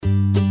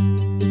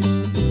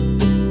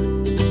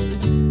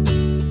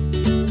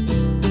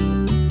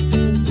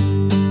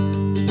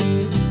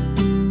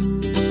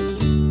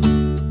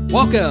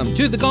Welcome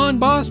to the Gone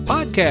Boss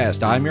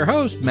Podcast. I'm your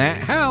host, Matt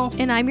Howell.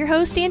 And I'm your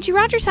host, Angie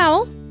Rogers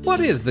Howell. What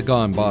is the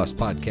Gone Boss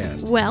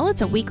Podcast? Well,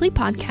 it's a weekly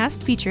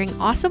podcast featuring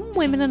awesome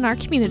women in our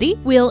community.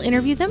 We'll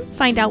interview them,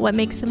 find out what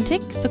makes them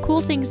tick, the cool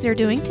things they're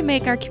doing to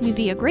make our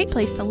community a great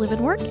place to live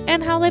and work,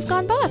 and how they've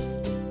gone boss.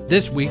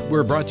 This week,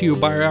 we're brought to you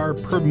by our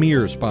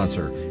premier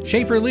sponsor,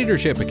 Schaefer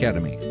Leadership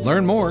Academy.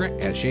 Learn more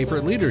at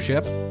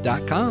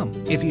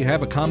schaeferleadership.com. If you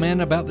have a comment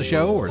about the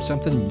show or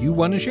something you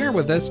want to share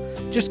with us,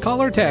 just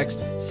call or text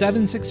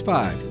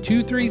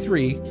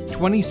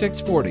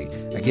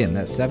 765-233-2640. Again,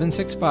 that's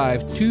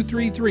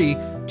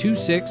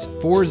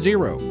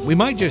 765-233-2640. We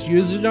might just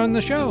use it on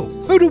the show.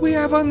 Who do we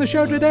have on the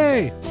show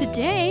today?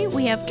 Today,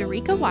 we have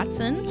Derica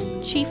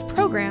Watson, Chief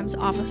Programs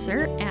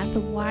Officer at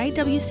the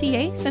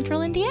YWCA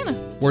Central Indiana.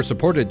 We're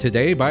supported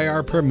today by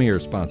our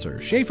premier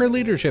sponsor, Schaefer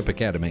Leadership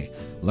Academy.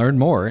 Learn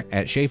more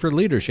at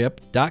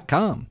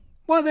schaeferleadership.com.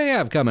 What do they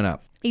have coming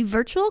up? A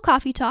virtual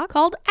coffee talk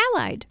called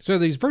Allied. So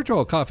these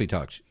virtual coffee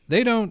talks,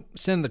 they don't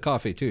send the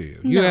coffee to you.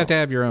 You No. have to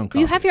have your own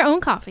coffee. You have your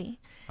own coffee.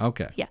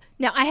 Okay. Yeah.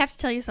 Now, I have to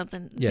tell you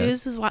something. Yes.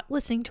 Zeus was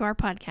listening to our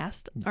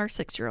podcast, our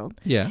 6-year-old.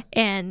 Yeah.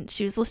 And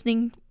she was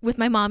listening with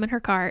my mom in her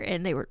car,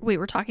 and we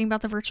were talking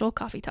about the virtual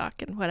coffee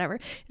talk and whatever.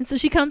 And so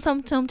she comes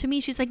home to me.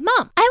 She's like,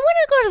 "Mom, I want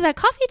to go to that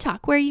coffee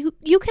talk where you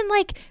can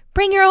like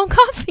bring your own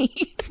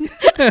coffee." And she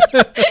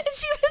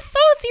was so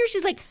serious.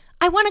 She's like,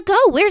 "I want to go.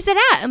 Where's it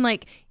at?" I'm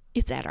like,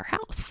 "It's at our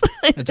house.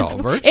 It's all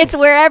virtual. It's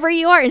wherever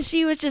you are." And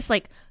she was just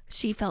like,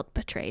 she felt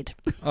betrayed.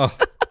 Oh,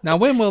 now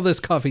when will this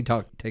coffee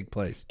talk take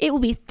place? It will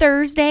be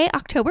Thursday,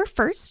 October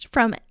 1st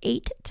from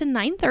 8 to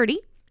 9:30.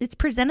 It's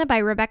presented by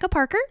Rebecca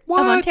Parker What?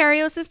 of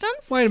Ontario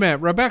Systems. Wait a minute.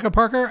 Rebecca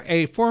Parker,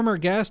 a former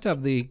guest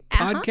of the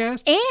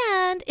podcast?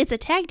 And it's a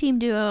tag team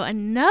duo,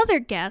 another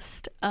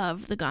guest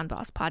of the Gone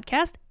Boss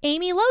podcast,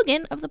 Amy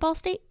Logan of the Ball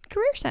State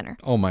Career Center.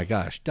 Oh my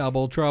gosh,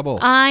 double trouble.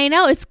 I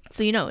know. It's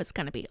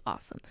going to be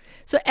awesome.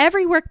 So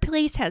every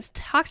workplace has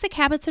toxic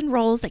habits and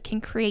roles that can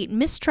create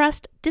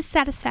mistrust,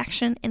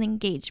 dissatisfaction, and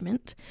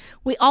engagement.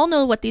 We all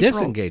know what these roles...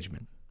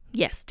 Disengagement.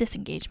 Yes,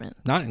 disengagement.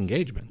 Not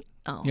engagement.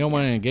 Oh, You don't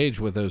want to engage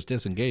with those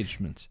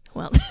disengagements.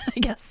 Well, I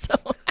guess so.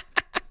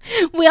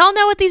 We all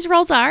know what these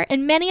roles are,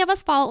 and many of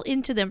us fall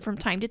into them from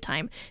time to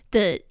time.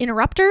 The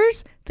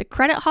interrupters, the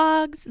credit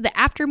hogs, the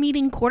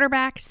after-meeting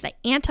quarterbacks, the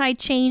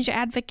anti-change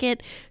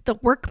advocate, the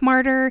work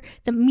martyr,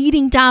 the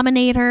meeting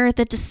dominator,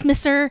 the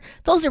dismisser.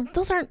 Those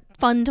aren't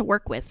fun to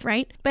work with,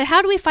 right? But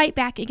how do we fight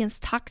back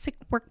against toxic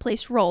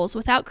workplace roles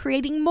without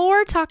creating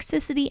more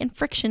toxicity and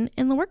friction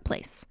in the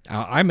workplace?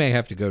 I may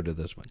have to go to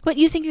this one. What,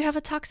 you think you have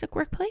a toxic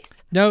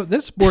workplace? No,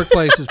 this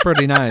workplace is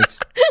pretty nice.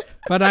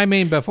 But I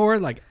mean, before,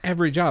 like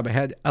every job, it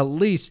had at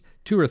least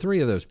 2 or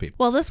 3 of those people.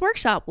 Well, this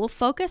workshop will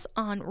focus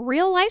on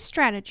real-life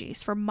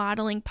strategies for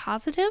modeling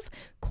positive,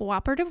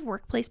 cooperative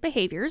workplace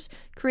behaviors,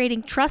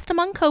 creating trust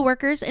among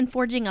coworkers, and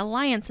forging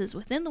alliances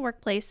within the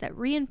workplace that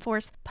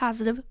reinforce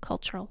positive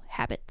cultural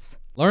habits.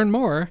 Learn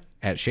more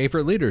at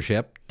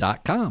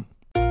schaeferleadership.com.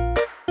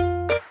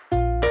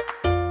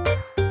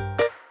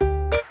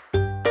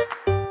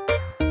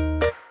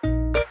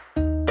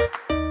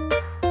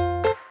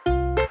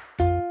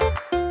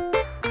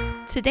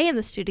 Today in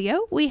the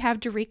studio, we have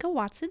Derica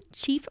Watson,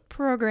 Chief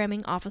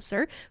Programming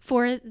Officer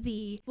for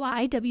the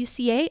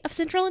YWCA of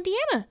Central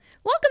Indiana.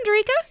 Welcome,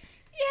 Derica.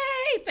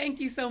 Yay! Thank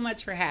you so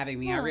much for having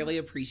me. I really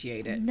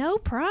appreciate it. No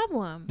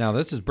problem. Now,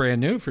 this is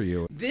brand new for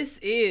you. This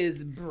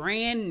is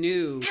brand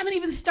new. Haven't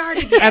even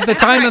started yet. At the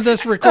time of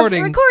this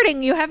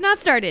recording. You have not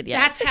started yet.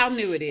 That's how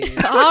new it is.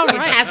 All right.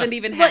 It hasn't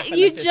even But happened.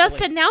 you officially. just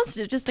announced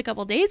it just a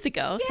couple days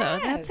ago, so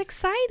Yes. that's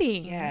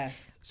exciting.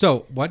 Yes.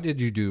 So, what did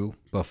you do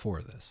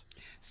before this?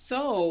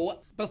 So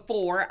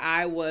before,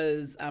 I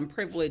was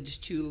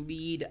privileged to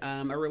lead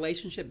a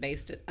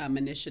relationship-based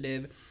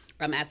initiative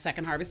at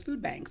Second Harvest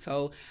Food Bank.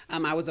 So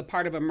I was a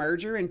part of a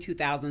merger in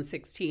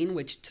 2016,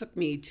 which took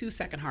me to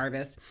Second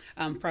Harvest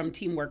from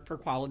Teamwork for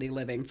Quality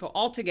Living. So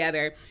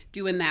altogether,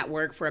 doing that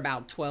work for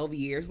about 12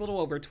 years, a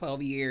little over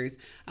 12 years,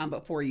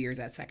 but 4 years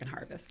at Second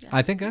Harvest.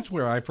 I think that's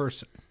where I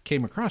first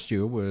came across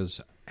you,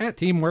 was at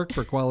Teamwork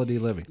for Quality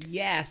Living.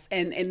 Yes,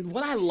 and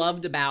what I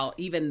loved about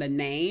even the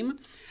name,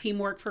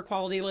 Teamwork for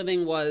Quality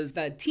Living, was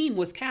the team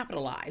was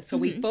capitalized. So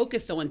we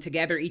focused on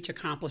together each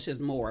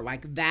accomplishes more.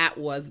 Like that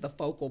was the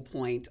focal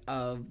point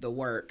of the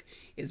work,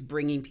 is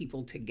bringing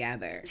people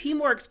together.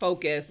 Teamwork's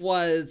focus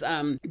was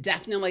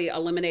definitely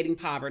eliminating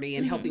poverty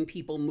and helping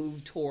people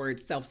move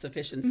towards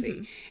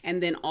self-sufficiency.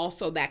 And then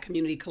also that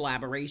community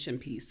collaboration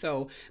piece.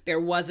 So there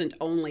wasn't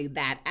only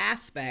that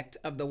aspect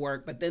of the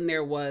work, but then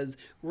there was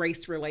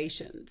race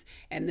relations.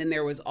 And then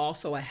there was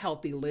also a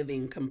healthy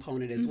living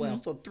component as well.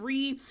 So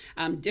 3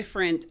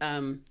 different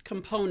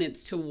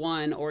components to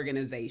one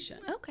organization.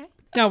 Okay.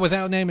 Now,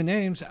 without naming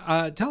names,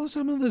 tell us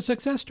some of the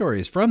success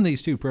stories from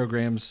these 2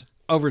 programs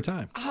over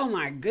time. Oh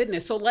my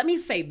goodness. So let me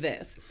say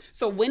this.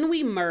 So when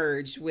we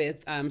merged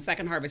with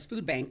Second Harvest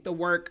Food Bank, the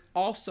work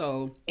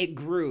also, it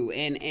grew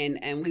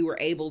and we were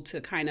able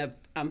to kind of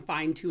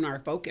fine tune our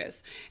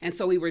focus. And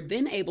so we were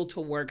then able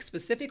to work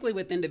specifically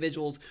with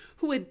individuals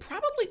who had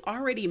probably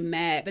already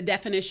met the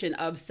definition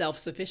of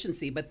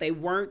self-sufficiency, but they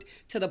weren't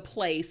to the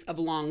place of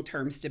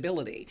long-term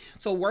stability.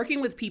 So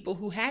working with people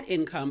who had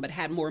income but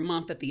had more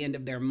month at the end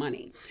of their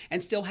money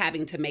and still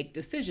having to make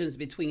decisions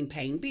between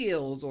paying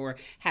bills or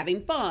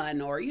having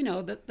fun or,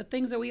 the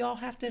things that we all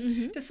have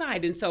to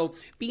decide. And so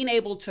being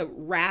able to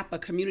wrap a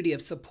community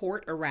of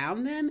support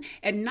around them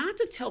and not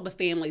to tell the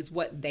families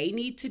what they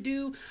need to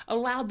do,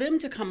 allow them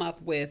to come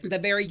up with the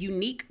very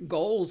unique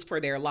goals for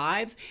their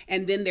lives.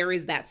 And then there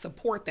is that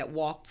support that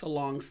walks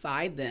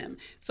alongside them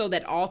so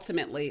that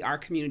ultimately our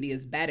community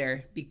is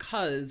better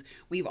because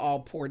we've all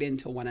poured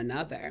into one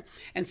another.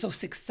 And so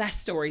success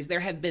stories, there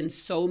have been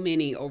so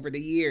many over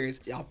the years.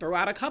 I'll throw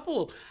out a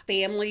couple.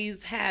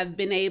 Families have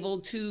been able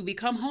to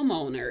become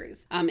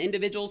homeowners.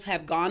 Individuals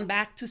have gone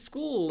back to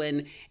school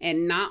and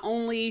not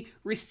only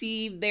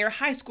received their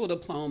high school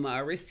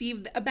diploma,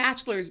 received a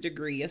bachelor's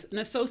degree, an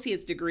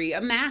associate's degree,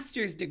 a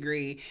master's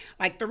degree,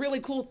 like the really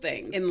cool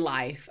thing in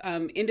life.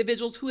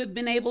 Individuals who have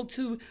been able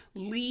to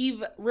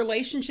leave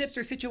relationships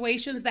or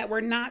situations that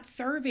were not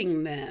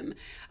serving them.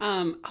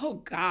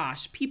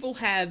 People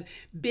have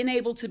been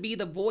able to be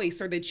the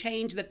voice or the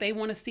change that they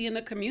want to see in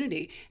the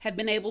community, have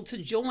been able to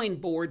join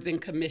boards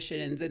and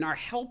commissions and are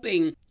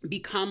helping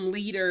become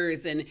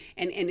leaders and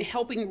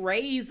helping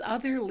raise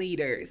other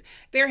leaders.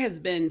 There has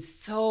been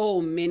so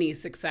many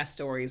success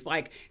stories.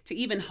 Like, to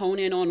even hone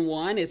in on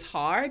one is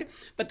hard,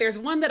 but there's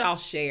one that I'll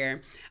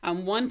share.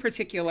 One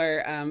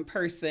particular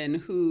person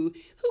who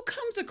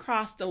comes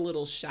across a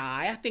little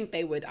shy. I think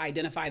they would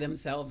identify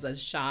themselves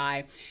as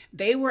shy.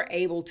 They were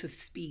able to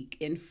speak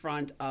in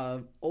front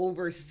of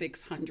over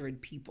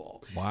 600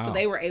 people. Wow. So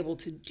they were able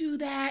to do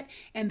that,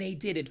 and they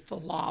did it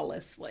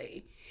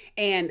flawlessly.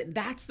 And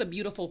that's the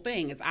beautiful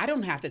thing, is I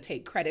don't have to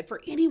take credit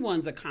for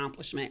anyone's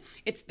accomplishment.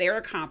 It's their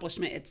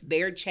accomplishment, it's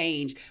their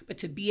change. But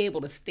to be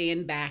able to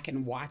stand back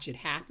and watch it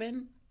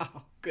happen,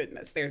 oh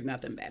goodness, there's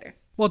nothing better.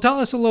 Well, tell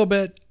us a little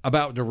bit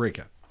about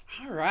Derica.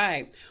 All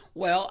right.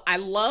 Well, I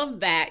love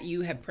that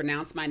you have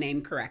pronounced my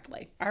name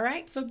correctly. All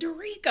right. So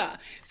Derica.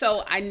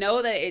 So I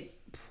know that it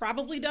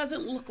probably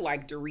doesn't look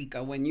like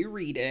Derica when you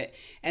read it.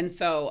 And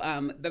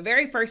so the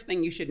very first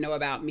thing you should know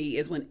about me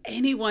is when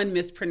anyone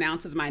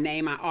mispronounces my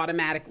name, I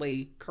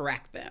automatically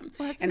correct them.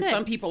 Well, that's and good.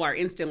 Some people are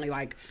instantly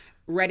like,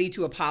 ready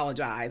to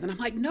apologize. And I'm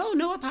like,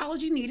 no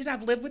apology needed.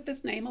 I've lived with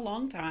this name a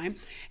long time.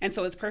 And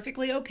so it's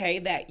perfectly okay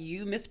that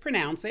you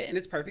mispronounce it, and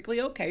it's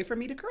perfectly okay for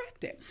me to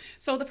correct it.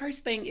 So the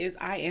first thing is,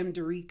 I am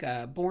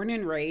Derica, born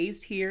and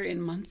raised here in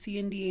Muncie,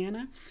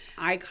 Indiana.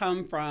 I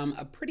come from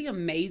a pretty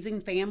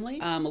amazing family,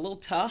 a little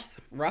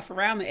tough, rough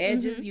around the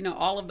edges,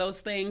 all of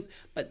those things,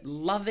 but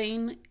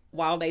loving.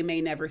 While they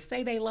may never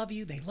say they love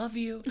you, they love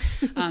you.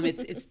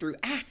 It's through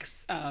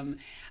acts.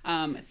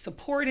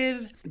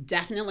 Supportive,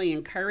 definitely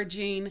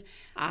encouraging.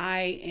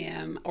 I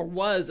am or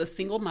was a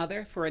single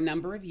mother for a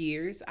number of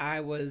years. I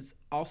was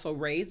also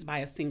raised by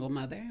a single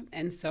mother.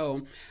 And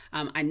so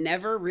I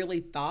never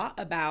really thought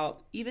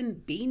about even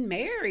being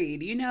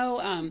married.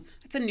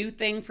 It's a new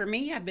thing for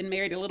me. I've been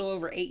married a little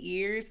over 8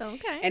 years.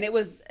 Okay. And it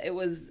was,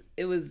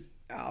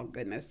 oh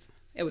goodness.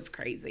 It was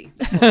crazy,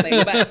 the whole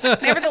thing.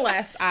 But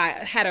nevertheless, I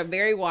had a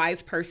very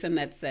wise person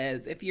that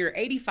says, if you're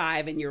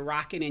 85 and you're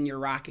rocking in your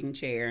rocking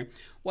chair,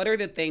 what are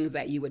the things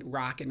that you would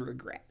rock and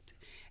regret?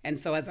 And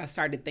so as I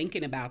started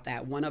thinking about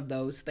that, one of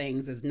those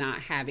things is not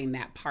having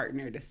that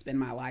partner to spend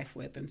my life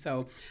with. And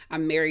so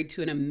I'm married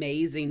to an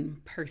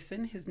amazing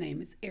person. His name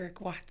is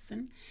Eric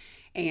Watson.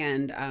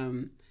 And,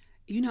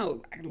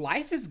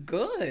 life is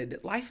good.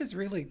 Life is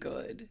really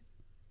good.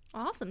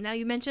 Awesome. Now,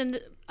 you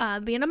mentioned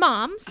being a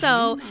mom,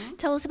 so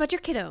tell us about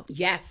your kiddo.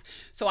 Yes.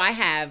 So I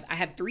have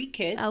 3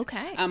 kids.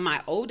 Okay.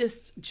 My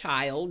oldest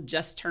child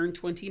just turned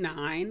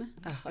 29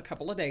 a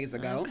couple of days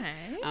ago.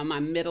 Okay.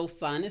 My middle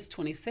son is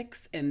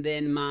 26, and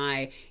then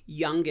my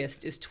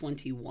youngest is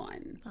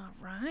 21. All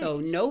right. So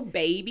no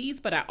babies,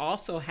 but I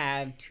also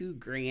have 2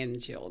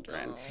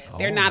 grandchildren. Oh,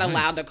 They're not nice.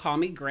 allowed to call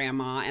me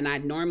grandma, and I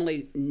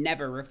normally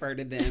never refer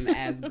to them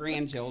as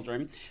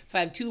grandchildren. So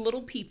I have 2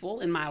 little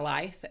people in my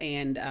life,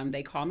 and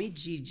they call me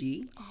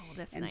Gigi. Oh,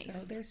 that's and nice. so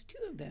there's 2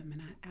 of them,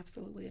 and I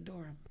absolutely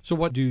adore them. So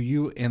what do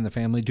you and the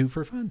family do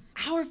for fun?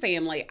 Our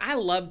family, I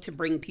love to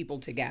bring people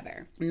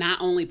together,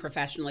 not only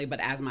professionally, but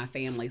as my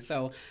family.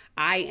 So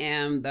I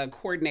am the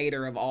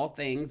coordinator of all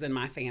things in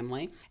my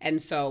family.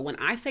 And so when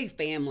I say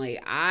family,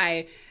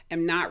 I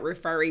am not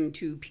referring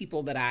to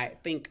people that I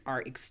think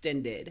are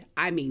extended.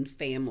 I mean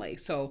family.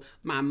 So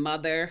my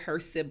mother, her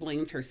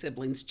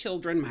siblings'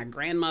 children, my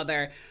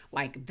grandmother,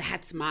 like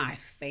that's my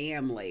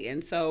family.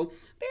 And so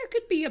there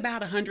could be be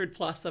about 100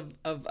 plus of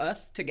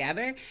us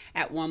together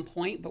at one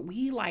point, but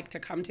we like to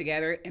come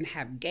together and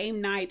have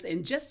game nights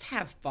and just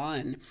have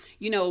fun.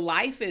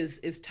 Life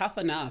is tough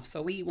enough,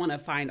 so we want to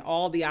find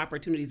all the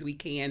opportunities we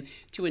can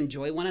to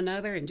enjoy one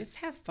another and just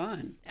have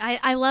fun.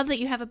 I love that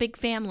you have a big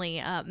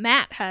family.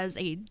 Matt has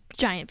a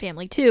giant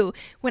family too.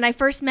 When I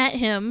first met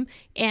him,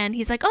 and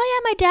he's like,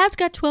 "Oh yeah, my dad's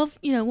got 12,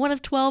 one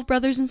of 12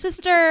 brothers and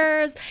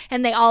sisters,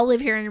 and they all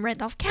live here in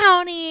Randolph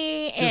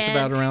County, Just and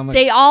about around the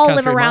they all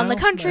live country around mile?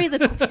 the country,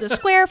 the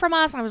square from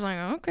us." I was like,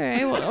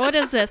 "Okay, what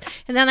is this?"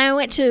 And then I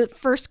went to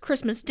first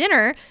Christmas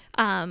dinner,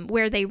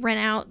 where they rent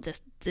out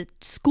the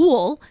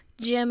school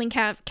gym and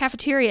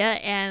cafeteria,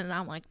 and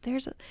I'm like,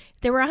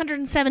 there were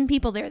 107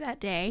 people there that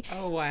day.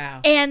 Oh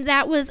wow. And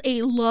that was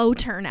a low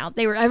turnout.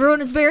 Everyone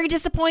was very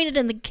disappointed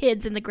in the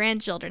kids and the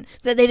grandchildren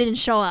that they didn't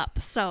show up.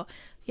 So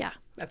yeah,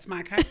 that's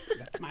my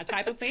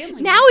type of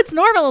family. now it's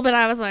normal, but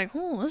I was like,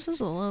 oh, this is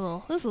a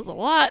lot. This is a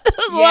lot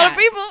of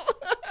people.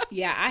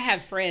 Yeah, I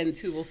have friends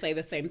who will say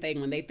the same thing.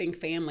 When they think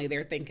family,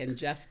 they're thinking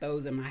just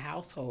those in my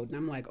household. And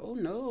I'm like, oh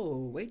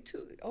no,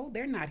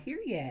 they're not here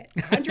yet.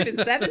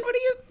 107? What are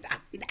you?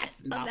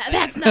 That's nothing.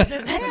 That's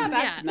nothing.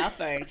 That's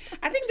nothing.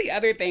 I think the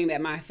other thing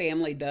that my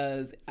family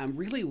does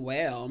really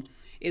well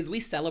is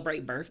we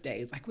celebrate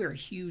birthdays. Like, we're a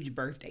huge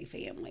birthday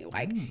family.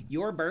 Like,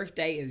 your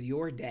birthday is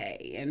your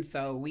day. And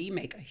so we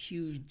make a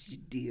huge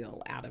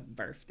deal out of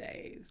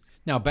birthdays.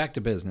 Now, back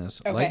to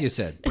business. Okay. Like you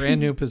said, brand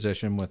new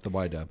position with the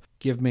YW.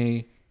 Give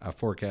me a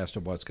forecast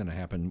of what's going to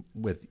happen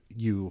with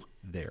you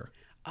there.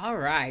 All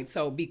right.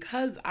 So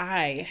because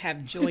I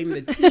have joined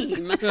the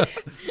team,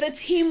 the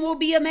team will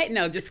be amazing.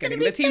 No, just kidding.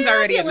 The team's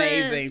already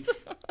amazing.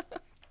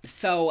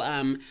 So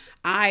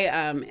I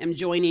am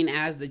joining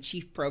as the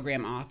Chief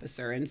Program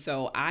Officer. And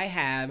so I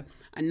have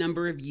a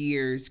number of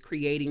years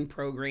creating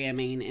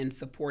programming and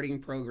supporting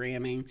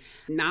programming,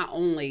 not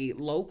only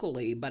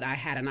locally, but I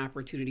had an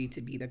opportunity to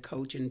be the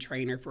coach and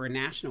trainer for a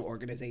national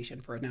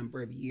organization for a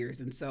number of years.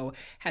 And so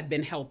have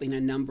been helping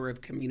a number of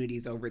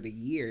communities over the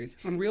years.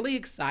 I'm really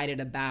excited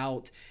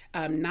about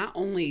not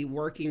only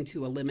working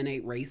to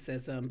eliminate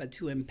racism, but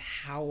to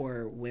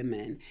empower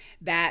women.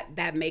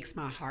 That makes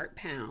my heart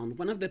pound.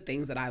 One of the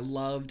things that I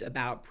loved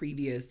about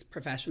previous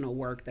professional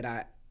work that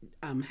I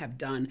have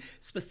done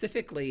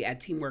specifically at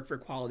Teamwork for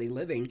Quality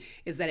Living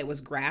is that it was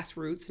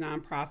grassroots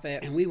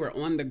nonprofit, and we were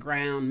on the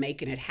ground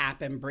making it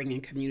happen, bringing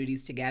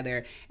communities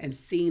together and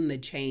seeing the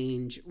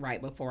change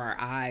right before our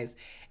eyes.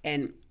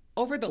 And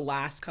over the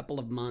last couple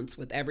of months,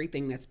 with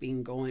everything that's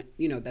been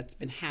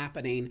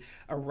happening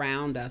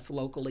around us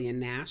locally and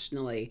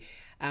nationally,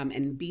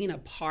 and being a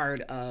part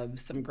of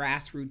some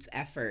grassroots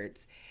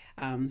efforts,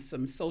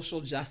 some social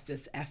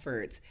justice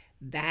efforts,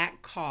 that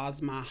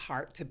caused my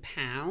heart to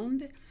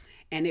pound.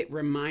 And it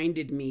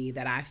reminded me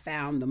that I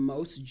found the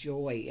most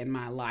joy in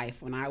my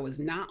life when I was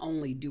not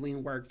only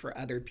doing work for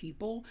other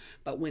people,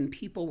 but when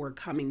people were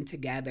coming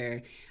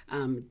together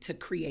to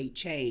create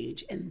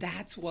change. And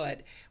that's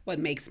what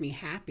makes me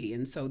happy.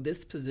 And so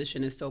this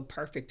position is so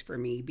perfect for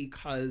me,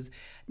 because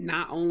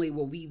not only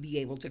will we be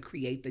able to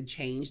create the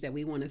change that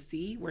we want to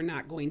see, we're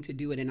not going to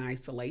do it in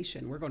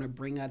isolation. We're going to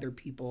bring other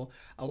people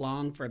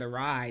along for the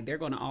ride. They're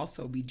going to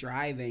also be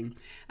driving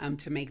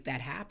to make that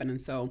happen.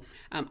 And so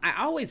I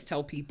always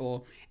tell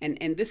people,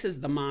 and this is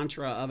the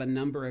mantra of a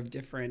number of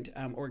different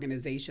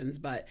organizations,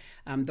 but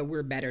that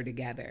we're better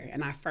together.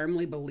 And I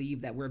firmly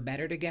believe that we're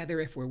better together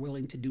if we're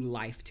willing to do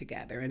life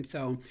together. And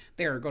so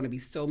there are going to be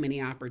so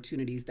many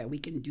opportunities that we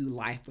can do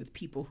life with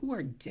people who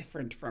are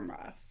different from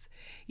us,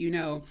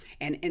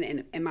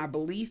 and my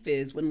belief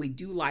is when we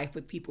do life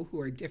with people who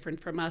are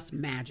different from us,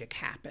 magic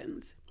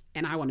happens.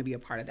 And I want to be a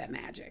part of that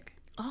magic.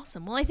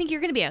 Awesome. Well, I think you're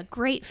going to be a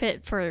great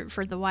fit for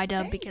the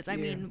YW, because I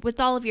mean, with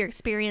all of your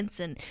experience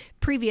and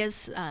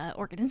previous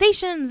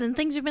organizations and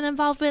things you've been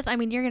involved with, I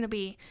mean, you're going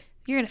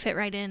to fit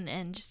right in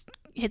and just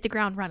hit the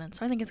ground running.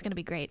 So I think it's going to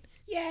be great.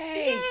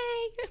 Yay!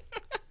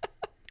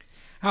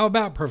 How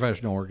about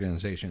professional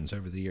organizations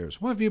over the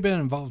years? What have you been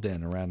involved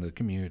in around the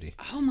community?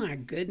 Oh my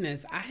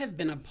goodness. I have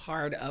been a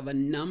part of a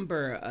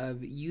number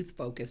of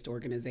youth-focused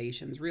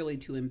organizations, really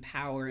to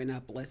empower and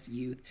uplift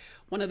youth.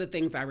 One of the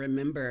things I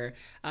remember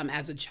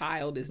as a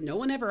child is no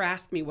one ever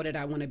asked me what did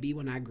I want to be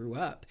when I grew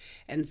up.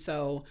 And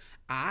so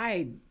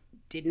I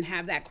didn't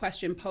have that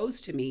question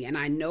posed to me. And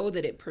I know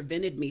that it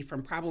prevented me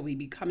from probably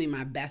becoming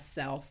my best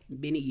self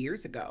many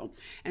years ago.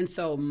 And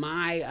so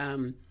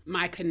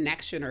my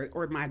connection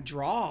or my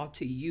draw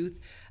to youth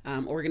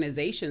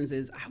organizations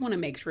is I want to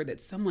make sure that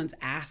someone's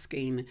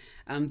asking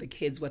the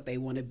kids what they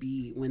want to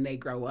be when they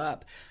grow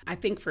up. I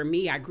think for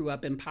me, I grew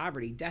up in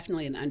poverty,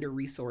 definitely an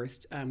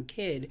under-resourced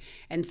kid.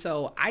 And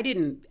so I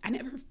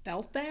never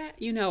felt that,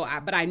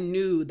 but I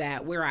knew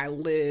that where I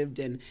lived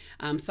and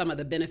some of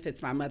the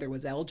benefits my mother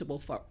was eligible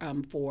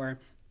for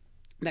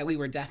that we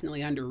were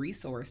definitely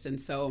under-resourced. And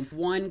so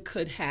one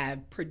could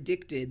have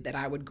predicted that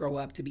I would grow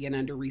up to be an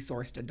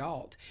under-resourced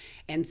adult.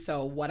 And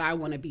so what I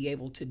want to be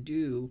able to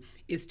do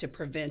is to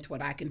prevent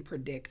what I can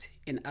predict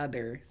in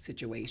other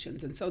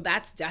situations. And so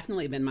that's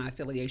definitely been my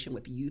affiliation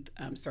with youth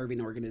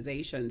serving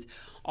organizations.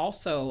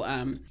 Also,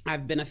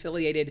 I've been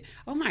affiliated,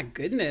 oh my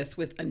goodness,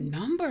 with a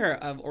number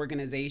of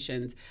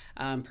organizations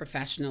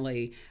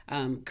professionally.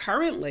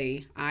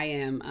 Currently, I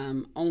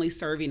am only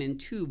serving in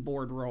 2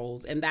 board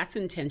roles, and that's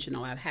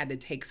intentional. I've had to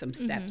take some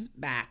steps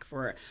back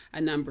for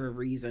a number of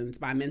reasons.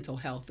 My mental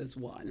health is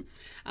one.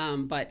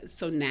 But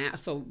so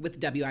with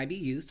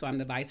WIBU, so I'm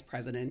the vice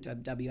president of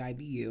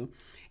WIBU,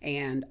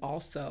 and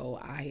also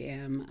I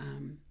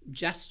am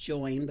just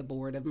joined the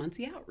board of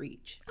Muncie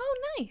Outreach. Oh,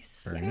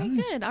 nice. Very Very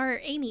nice. good. Our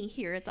Amy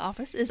here at the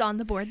office is on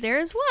the board there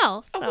as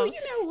well. So. Oh, well, you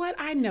know what?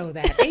 I know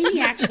that.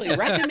 Amy actually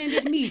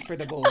recommended me for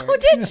the board. Oh,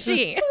 did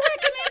she? Who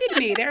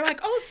recommended me? They're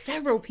like, oh,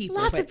 several people.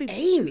 Lots but of people.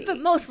 Amy. But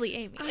mostly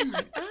Amy. I'm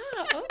like,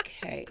 oh,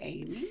 okay,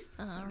 Amy.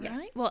 All So, right.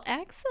 yes. Well,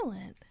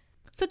 excellent.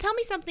 So tell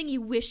me something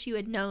you wish you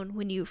had known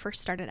when you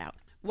first started out.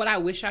 What I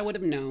wish I would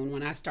have known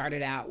when I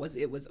started out was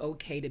it was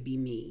okay to be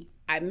me.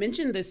 I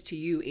mentioned this to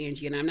you,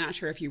 Angie, and I'm not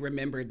sure if you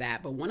remembered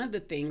that, but one of the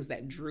things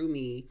that drew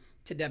me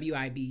to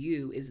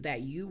WIBU is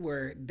that you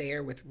were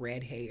there with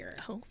red hair.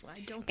 Oh, I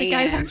don't think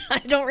And I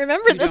don't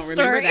remember You this don't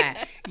remember story.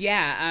 that.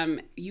 Yeah,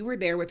 you were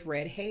there with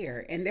red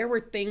hair, and there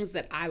were things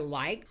that I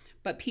liked,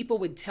 but people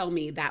would tell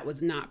me that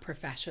was not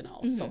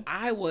professional. So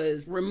I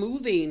was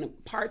removing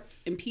parts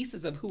and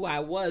pieces of who I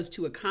was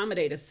to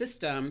accommodate a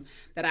system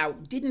that I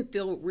didn't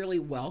feel really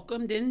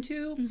welcomed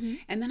into.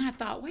 And then I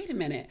thought, wait a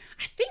minute,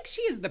 I think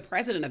she is the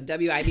president of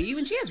WIBU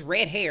and she has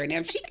red hair. Now,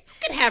 if she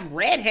could have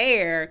red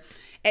hair,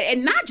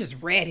 and not just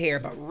red hair,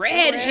 but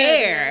red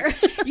hair.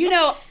 You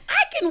know,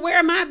 I can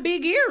wear my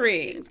big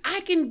earrings.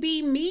 I can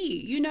be me.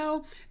 You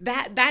know,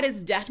 that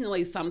is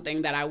definitely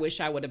something that I wish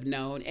I would have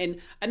known.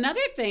 And another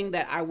thing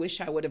that I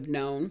wish I would have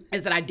known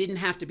is that I didn't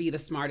have to be the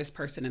smartest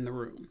person in the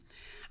room.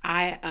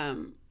 I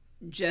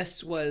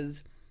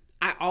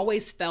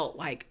always felt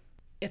like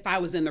if I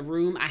was in the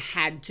room, I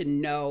had to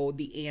know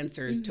the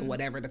answers to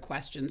whatever the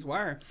questions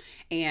were.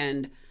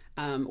 And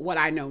what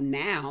I know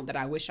now that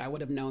I wish I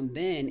would have known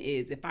then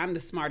is if I'm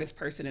the smartest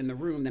person in the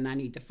room, then I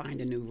need to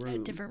find a new room. A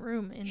different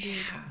room, indeed.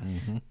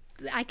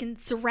 I can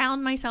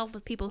surround myself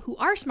with people who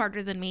are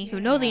smarter than me, who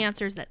know the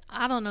answers that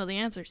I don't know the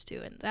answers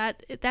to. And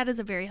that is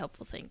a very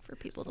helpful thing for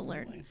people to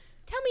learn.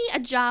 Tell me a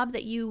job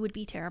that you would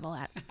be terrible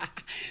at.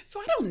 So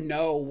I don't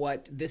know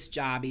what this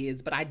job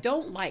is, but I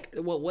don't like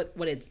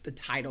what it's the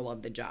title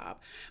of the job.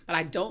 But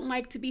I don't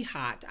like to be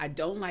hot. I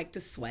don't like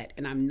to sweat,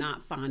 and I'm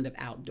not fond of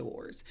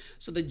outdoors.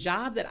 So the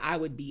job that I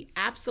would be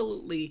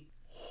absolutely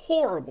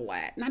horrible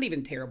at, not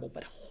even terrible,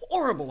 but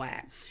horrible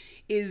at,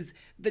 is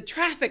the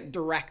traffic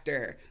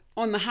director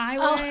on the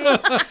highway.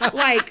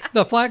 Like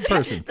The flag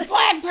person. the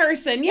flag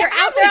person. Yeah, You're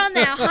out there on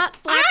that hot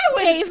black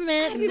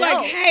pavement. I'd be No.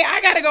 like, hey,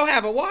 I got to go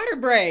have a water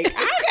break.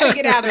 I got to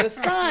get out of the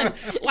sun.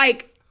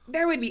 Like,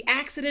 there would be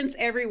accidents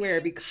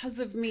everywhere because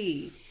of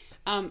me.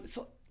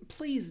 So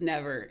please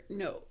never,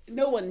 no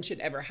one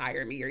should ever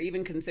hire me or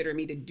even consider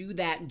me to do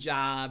that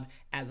job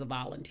as a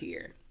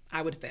volunteer.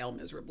 I would fail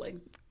miserably.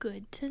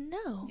 Good to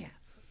know.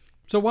 Yes.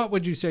 So what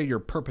would you say your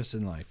purpose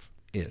in life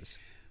is?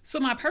 So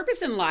my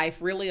purpose in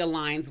life really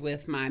aligns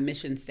with my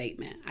mission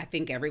statement. I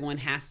think everyone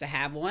has to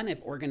have one.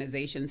 If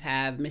organizations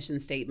have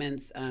mission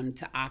statements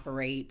to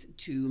operate,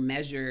 to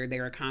measure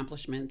their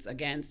accomplishments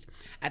against,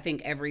 I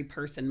think every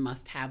person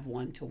must have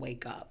one to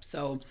wake up.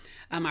 So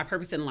my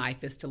purpose in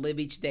life is to live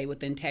each day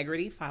with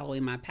integrity,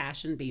 following my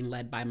passion, being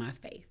led by my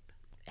faith.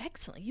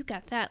 Excellent. You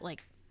got that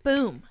like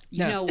boom.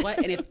 You know what?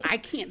 And if I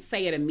can't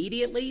say it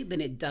immediately,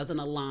 then it doesn't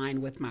align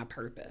with my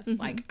purpose.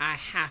 Like, I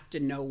have to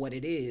know what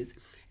it is.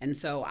 And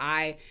so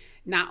I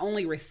not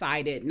only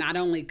recited, not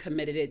only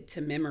committed it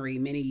to memory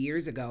many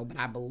years ago, but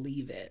I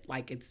believe it.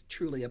 Like, it's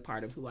truly a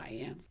part of who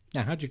I am.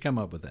 Now, how'd you come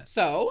up with that?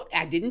 So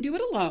I didn't do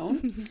it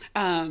alone.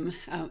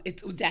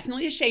 It's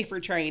definitely a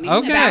Schaefer training.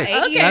 Okay. About 8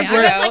 Okay. years That's ago.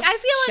 right. I was like, I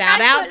feel like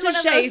Shout I out put to one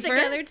of those Schaefer.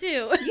 together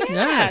too. Yeah,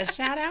 Yes.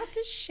 shout out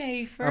to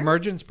Schaefer.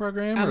 Emergence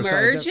program? Or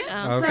Emergence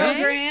something? Okay.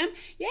 program.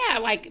 Yeah,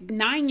 like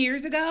 9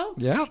 years ago.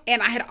 Yeah.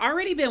 And I had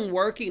already been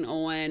working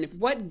on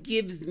what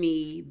gives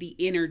me the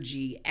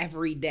energy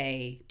every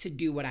day to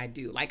do what I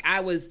do. Like,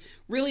 I was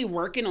really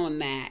working on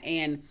that.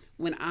 And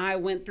when I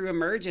went through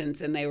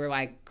Emergence and they were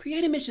like,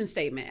 create a mission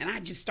statement. And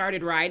I just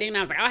started writing. And I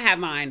was like, I have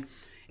mine.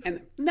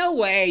 And no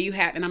way you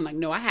have. And I'm like,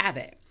 no, I have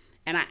it.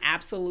 And I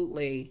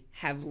absolutely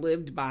have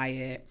lived by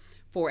it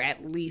for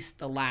at least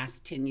the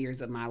last 10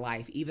 years of my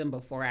life, even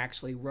before I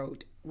actually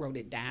wrote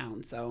it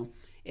down. So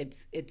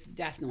it's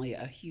definitely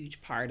a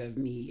huge part of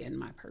me and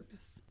my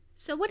purpose.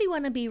 So what do you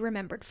want to be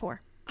remembered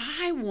for?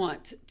 I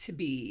want to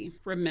be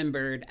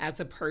remembered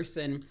as a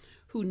person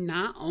who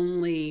not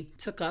only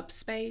took up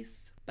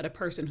space, but a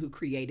person who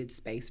created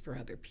space for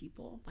other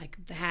people. Like,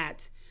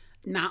 that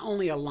not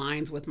only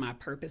aligns with my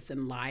purpose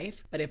in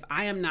life, but if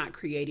I am not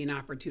creating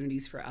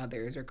opportunities for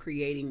others or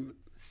creating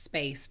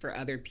space for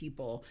other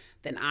people,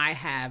 then I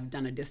have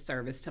done a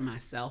disservice to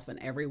myself and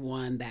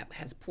everyone that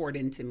has poured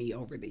into me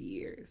over the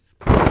years.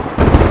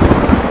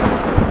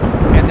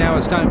 And now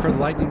it's time for the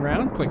lightning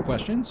round. Quick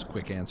questions,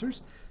 quick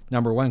answers.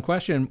 Number one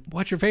question,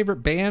 what's your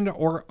favorite band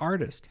or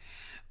artist?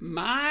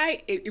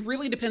 It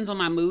really depends on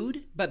my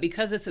mood, but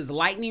because this is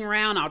lightning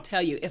round, I'll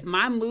tell you, if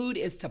my mood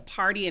is to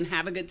party and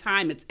have a good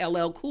time, it's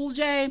LL Cool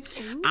J.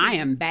 Ooh. I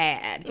am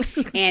bad.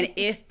 And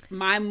if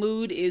my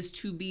mood is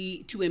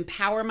to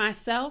empower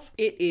myself,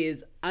 it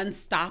is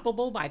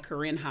Unstoppable by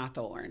Corinne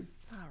Hawthorne.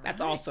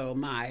 That's also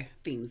my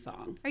theme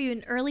song. Are you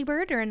an early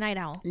bird or a night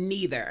owl?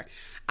 Neither.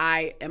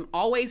 I am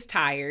always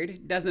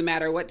tired. Doesn't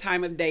matter what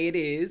time of day it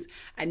is.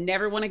 I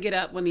never want to get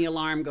up when the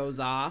alarm goes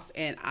off,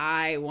 and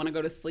I want to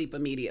go to sleep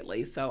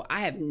immediately. So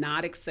I have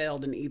not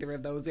excelled in either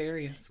of those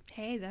areas.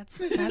 Hey, that's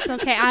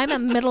okay. I'm a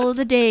middle of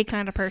the day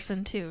kind of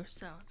person too,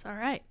 so it's all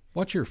right.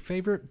 What's your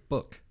favorite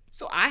book?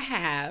 So I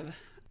have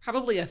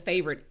probably a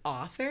favorite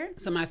author.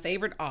 So my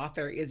favorite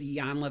author is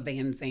Iyanla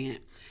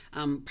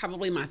Vanzant.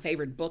 Probably my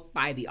favorite book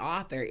by the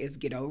author is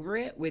Get Over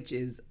It, which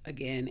is,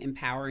 again,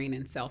 empowering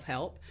and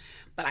self-help.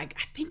 But I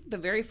think the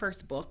very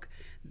first book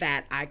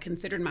that I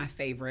considered my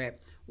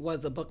favorite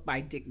was a book by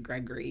Dick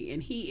Gregory.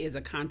 And he is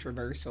a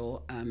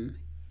controversial,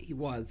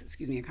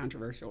 a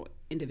controversial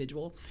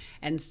individual.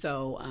 And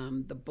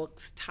so the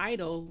book's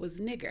title was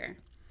Nigger.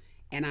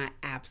 And I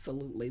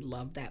absolutely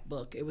loved that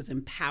book. It was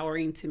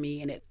empowering to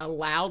me, and it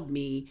allowed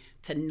me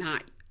to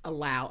not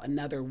allow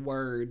another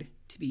word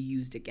to be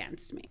used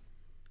against me.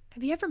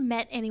 Have you ever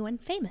met anyone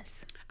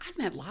famous? I've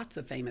met lots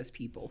of famous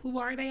people. Who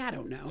are they? I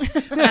don't know.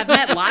 But I've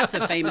met lots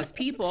of famous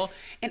people,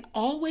 and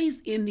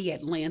always in the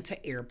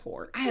Atlanta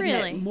airport. I have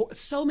met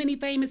so many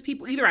famous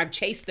people. Either I've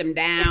chased them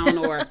down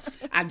or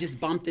I've just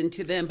bumped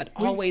into them, but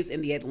always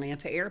in the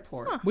Atlanta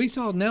airport. Huh. We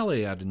saw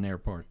Nelly at an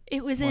airport.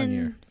 It was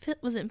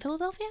was it in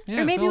Philadelphia?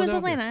 Yeah, or maybe Philadelphia. It was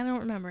Atlanta. I don't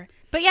remember.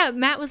 But yeah,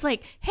 Matt was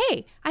like,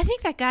 hey, I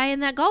think that guy in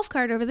that golf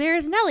cart over there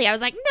is Nelly. I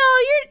was like,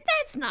 no,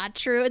 that's not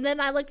true. And then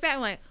I looked back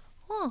and went,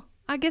 oh,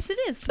 I guess it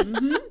is.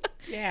 Mm-hmm.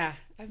 Yeah,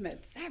 I've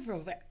met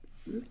several.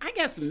 I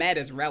guess met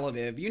is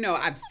relative. You know,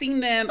 I've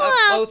seen them up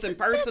close and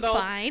personal.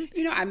 That's fine.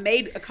 You know, I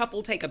made a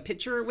couple take a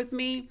picture with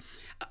me.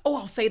 Oh,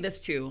 I'll say this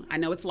too. I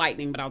know it's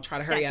lightning, but I'll try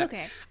to hurry up.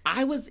 Okay.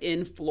 I was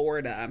in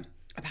Florida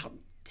about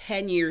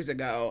 10 years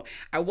ago.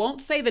 I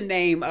won't say the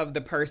name of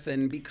the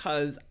person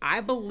because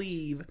I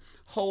believe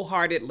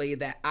wholeheartedly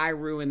that I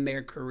ruined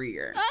their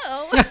career.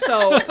 Uh-oh.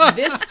 So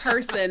this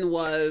person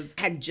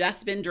had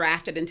just been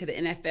drafted into the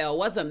NFL,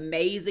 was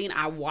amazing.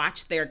 I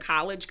watched their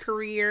college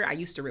career. I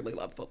used to really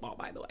love football,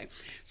 by the way.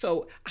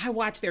 So I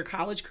watched their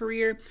college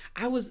career.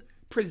 I was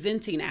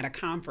presenting at a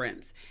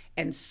conference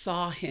and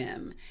saw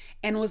him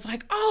and was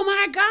like, oh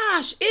my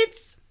gosh,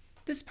 it's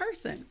this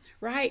person,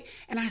 right?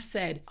 And I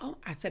said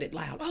it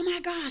loud, oh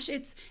my gosh,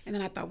 and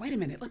then I thought, wait a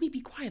minute, let me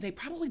be quiet. They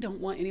probably don't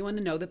want anyone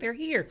to know that they're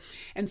here.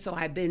 And so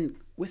I then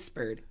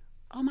whispered,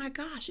 oh my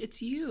gosh,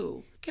 it's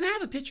you. Can I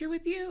have a picture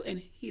with you? And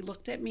he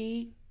looked at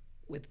me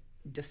with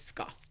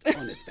disgust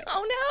on his face.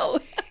 Oh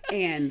no.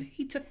 And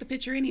he took the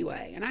picture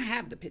anyway, and I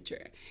have the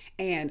picture.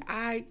 And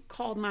I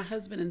called my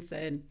husband and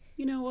said,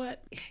 you know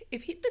what?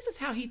 If this is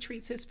how he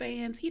treats his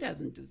fans, he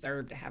doesn't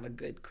deserve to have a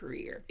good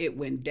career. It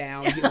went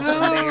downhill from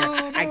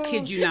there. I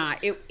kid you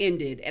not. It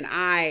ended. And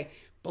I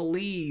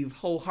believe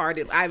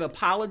wholeheartedly. I've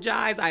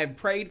apologized. I have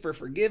prayed for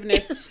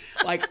forgiveness.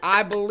 Like,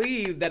 I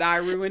believe that I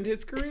ruined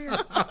his career.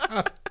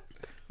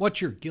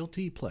 What's your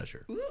guilty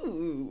pleasure?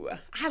 Ooh,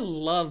 I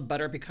love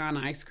butter pecan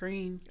ice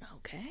cream.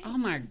 Okay. Oh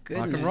my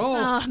goodness. Rock and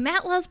roll.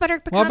 Matt loves butter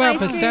pecan What about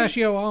ice cream.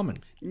 pistachio almond?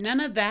 None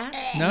of that.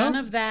 No? None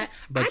of that.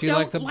 But I you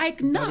don't like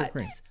the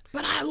nuts.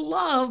 But I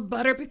love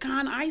butter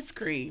pecan ice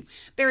cream.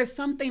 There is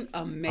something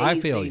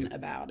amazing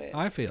about it.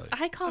 I feel you.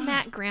 I call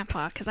Matt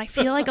Grandpa because I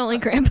feel like only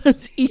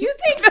grandpas eat. You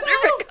think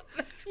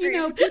so? You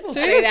know, people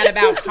say that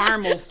about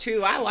caramels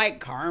too. I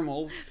like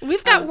caramels.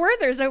 We've got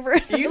Werther's over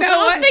at You know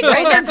what? Those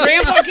are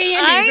grandpa candies,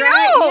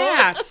 I know.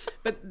 right? Yeah.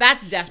 But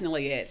that's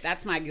definitely it.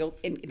 That's my guilt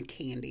in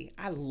candy.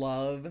 I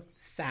love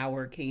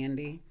sour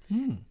candy.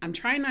 I'm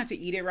trying not to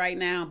eat it right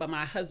now, but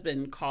my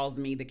husband calls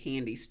me the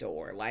candy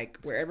store. Like,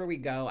 wherever we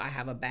go, I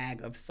have a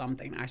bag of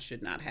something I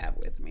should not have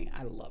with me.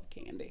 I love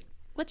candy.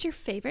 What's your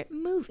favorite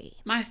movie?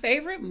 My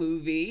favorite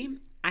movie,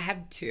 I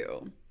have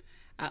two.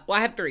 I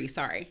have three,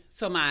 sorry.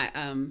 So my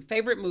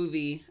favorite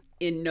movie,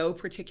 in no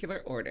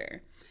particular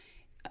order,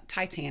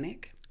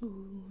 Titanic.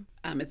 Ooh.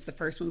 It's the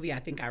first movie I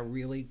think I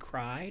really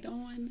cried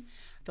on.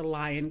 The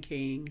Lion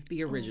King,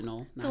 the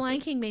original. The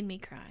Lion King made me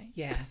cry.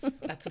 Yes,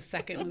 that's the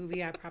second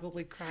movie I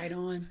probably cried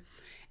on.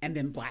 And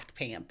then Black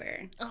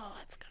Panther. Oh,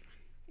 that's good.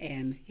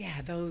 And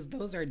yeah,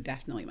 those are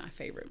definitely my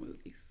favorite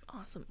movies.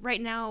 Awesome. Right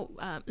now,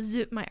 our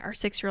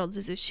 6-year-old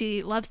Zuzu,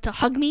 she loves to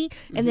hug me,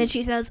 and then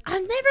she says, "I'll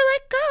never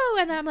let go."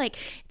 And I'm like,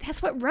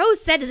 "That's what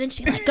Rose said." And then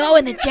she let go,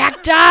 and then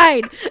Jack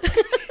died.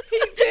 He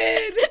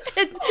did.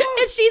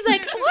 And she's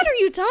like, "What are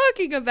you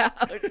talking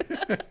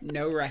about?"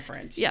 No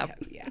reference.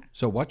 Yep. Yeah.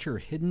 So what's your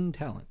hidden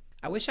talent?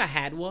 I wish I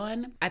had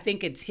one. I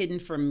think it's hidden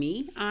from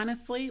me,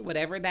 honestly,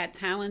 whatever that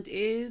talent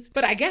is.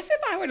 But I guess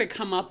if I were to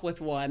come up with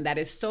one that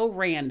is so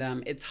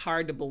random, it's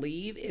hard to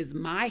believe, is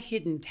my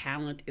hidden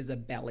talent is a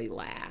belly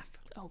laugh.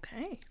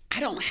 Okay. I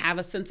don't have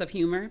a sense of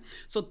humor.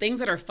 So things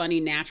that are funny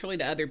naturally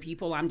to other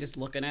people, I'm just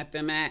looking at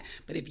them at.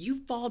 But if you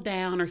fall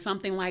down or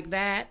something like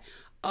that,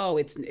 oh,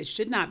 it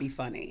should not be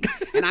funny.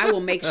 And I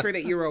will make sure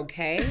that you're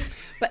okay.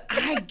 But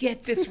I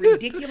get this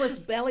ridiculous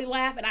belly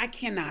laugh and I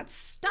cannot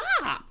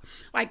stop.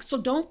 Like, so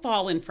don't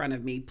fall in front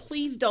of me.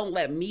 Please don't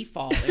let me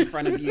fall in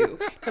front of you,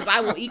 because I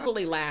will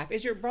equally laugh.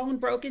 Is your bone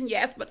broken?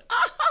 Yes, but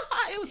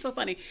it was so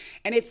funny.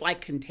 And it's like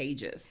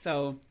contagious.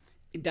 So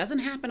it doesn't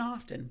happen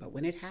often, but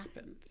when it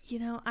happens, you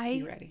know,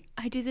 be ready.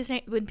 I do the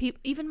same when people,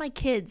 even my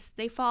kids,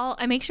 they fall.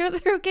 I make sure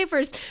they're okay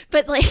first.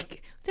 But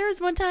like, there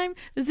was one time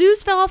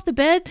Zeus fell off the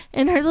bed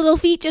and her little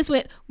feet just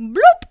went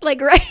bloop,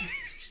 like right,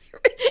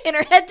 and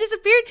her head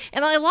disappeared,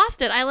 and I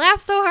lost it. I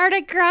laughed so hard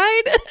I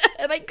cried,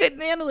 and I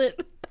couldn't handle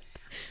it.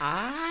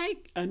 I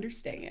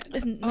understand.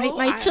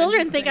 My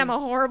children think I'm a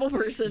horrible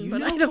person,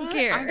 but I don't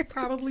care. I've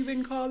probably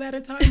been called that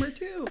a time or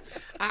two.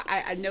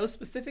 I know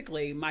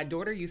specifically, my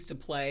daughter used to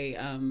play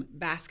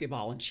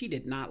basketball, and she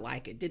did not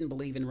like it, didn't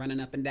believe in running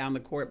up and down the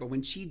court. But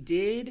when she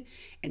did,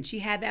 and she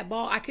had that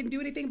ball, I couldn't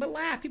do anything but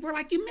laugh. People were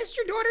like, you missed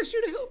your daughter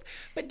shoot a hoop.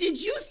 But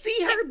did you see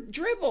her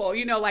dribble?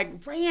 You know,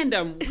 like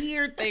random,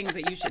 weird things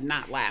that you should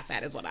not laugh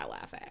at is what I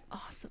laugh at.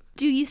 Awesome.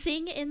 Do you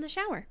sing in the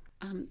shower?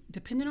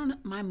 Depending on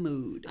my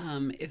mood.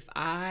 If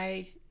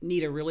I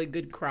need a really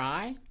good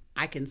cry,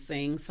 I can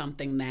sing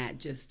something that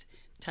just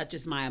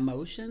touches my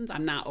emotions.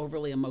 I'm not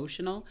overly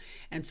emotional.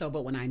 And so,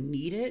 but when I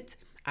need it,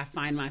 I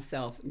find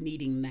myself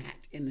needing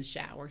that in the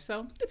shower.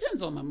 So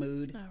depends on my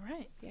mood. All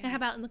right. Yeah. How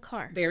about in the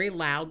car? Very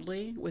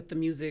loudly, with the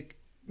music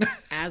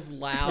as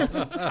loud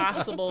as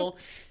possible.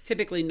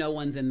 Typically no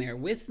one's in there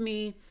with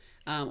me.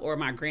 Or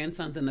my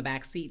grandson's in the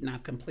back seat and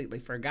I've completely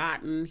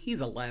forgotten. He's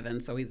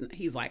 11, so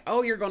he's like,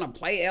 oh, you're going to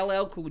play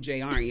LL Cool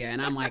J, aren't you?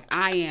 And I'm like,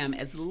 I am,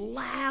 as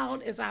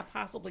loud as I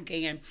possibly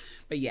can.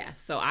 But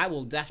yes, so I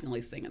will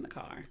definitely sing in the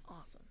car.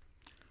 Awesome.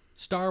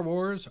 Star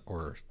Wars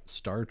or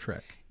Star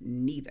Trek?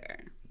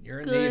 Neither.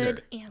 You're a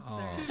Good neither.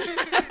 answer.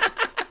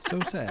 Oh. So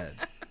sad.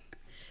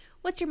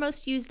 What's your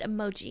most used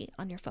emoji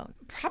on your phone?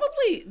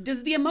 Probably,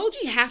 does the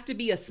emoji have to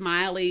be a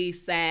smiley,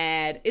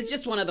 sad? It's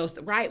just one of those,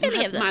 right?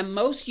 Any of those. My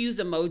most used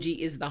emoji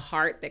is the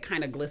heart that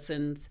kind of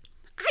glistens.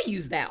 I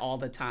use that all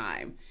the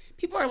time.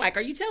 People are like,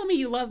 are you telling me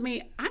you love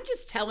me? I'm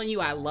just telling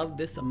you I love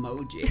this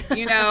emoji,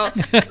 you know?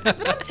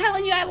 But I'm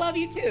telling you I love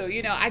you too.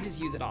 You know, I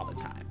just use it all the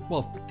time.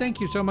 Well, thank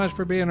you so much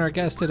for being our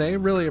guest today.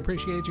 Really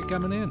appreciate you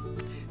coming in.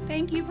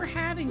 Thank you for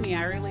having me.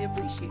 I really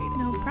appreciate it.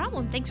 No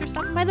problem. Thanks for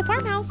stopping by the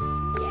farmhouse.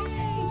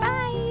 Yay.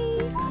 Bye.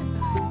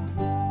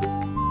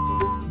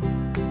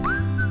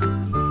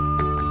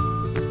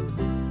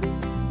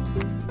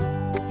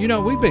 You know,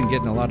 we've been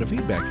getting a lot of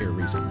feedback here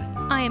recently.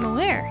 I am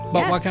aware. But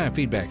yes. what kind of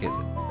feedback is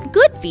it?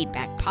 Good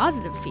feedback,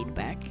 positive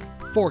feedback.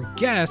 For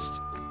guests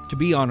to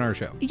be on our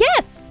show.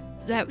 Yes.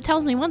 That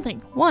tells me one thing.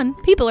 One,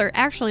 people are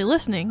actually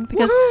listening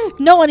because Woo-hoo!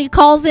 no one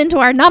calls into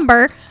our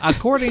number.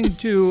 According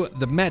to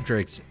the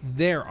metrics,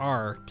 there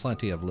are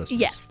plenty of listeners.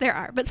 Yes, there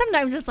are. But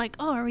sometimes it's like,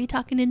 oh, are we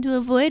talking into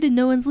a void and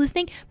no one's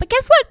listening? But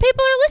guess what?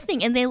 People are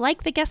listening and they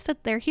like the guests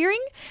that they're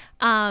hearing.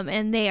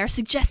 And they are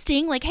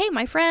suggesting like, hey,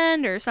 my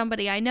friend or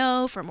somebody I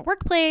know from a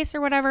workplace or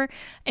whatever.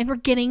 And we're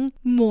getting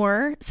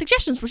more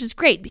suggestions, which is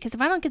great because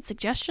if I don't get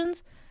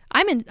suggestions,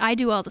 I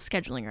do all the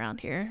scheduling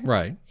around here.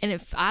 Right. And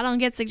if I don't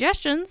get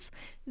suggestions,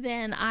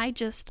 then I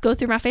just go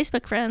through my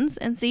Facebook friends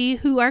and see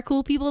who are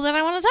cool people that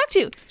I want to talk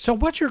to. So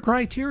what's your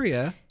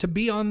criteria to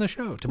be on the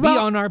show, to be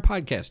on our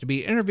podcast, to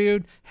be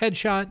interviewed,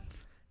 headshot,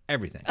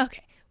 everything?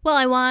 Okay. Well,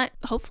 I want,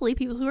 hopefully,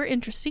 people who are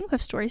interesting, who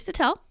have stories to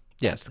tell.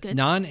 Yes. That's good.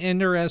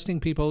 Non-interesting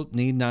people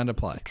need not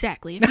apply.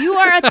 Exactly. If you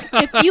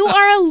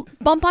are a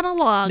bump on a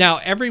log. Now,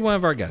 every one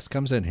of our guests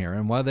comes in here,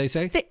 and what do they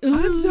say?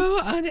 I'm so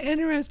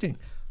uninteresting.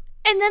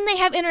 And then they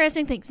have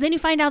interesting things. Then you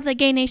find out that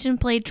Gay Nation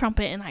played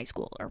trumpet in high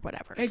school or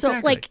whatever. Exactly.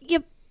 So, like,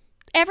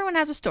 everyone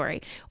has a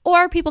story.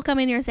 Or people come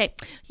in here and say,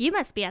 you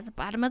must be at the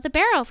bottom of the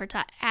barrel for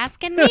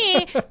asking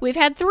me. We've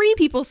had 3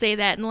 people say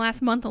that in the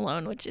last month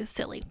alone, which is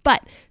silly.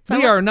 But so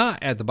we are not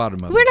at the bottom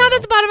of the barrel. We're not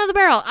at the bottom of the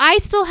barrel. I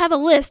still have a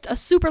list, a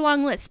super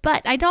long list.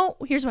 But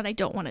here's what I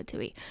don't want it to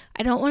be.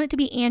 I don't want it to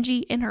be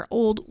Angie and her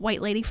old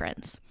white lady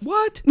friends.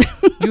 What?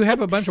 You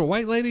have a bunch of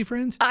white lady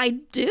friends?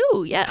 I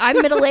do, yeah.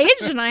 I'm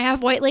middle-aged and I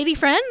have white lady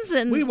friends.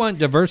 And we want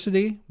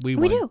diversity. We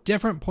want do.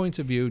 different points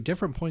of view,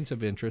 different points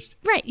of interest.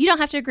 Right. You don't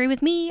have to agree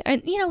with me.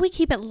 And, we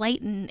keep it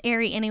light and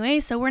airy anyway.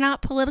 So we're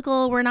not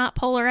political. We're not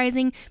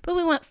polarizing. But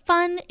we want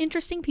fun,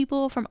 interesting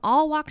people from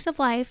all walks of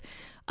life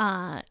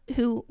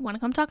who want to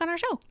come talk on our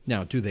show.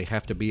 Now, do they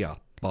have to be a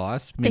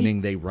boss,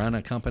 meaning they run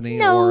a company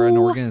No. or an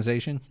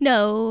organization?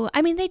 No.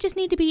 I mean, they just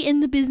need to be in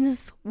the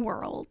business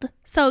world.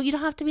 So you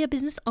don't have to be a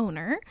business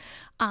owner.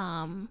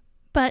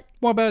 But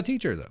what about a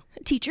teacher, though?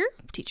 Teacher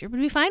would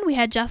be fine. We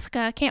had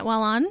Jessica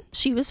Cantwell on.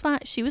 She was fine.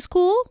 She was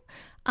cool.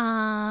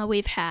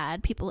 We've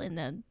had people in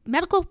the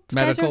medical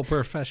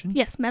profession.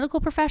 Yes,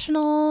 medical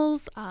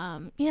professionals. All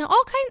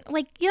kind.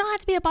 Like, you don't have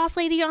to be a boss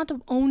lady. You don't have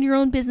to own your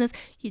own business.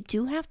 You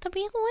do have to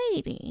be a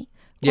lady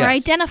or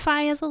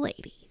identify as a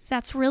lady.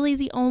 That's really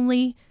the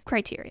only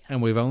criteria.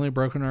 And we've only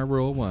broken our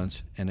rule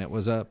once, and it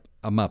was a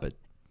Muppet.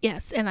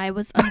 Yes, and I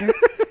was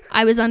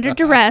under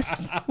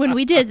duress when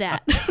we did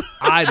that.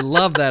 I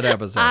love that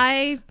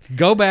episode.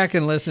 Go back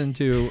and listen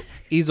to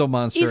Easel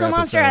Monster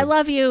Monster, episode. I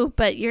love you,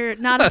 but you're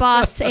not a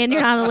boss and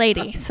you're not a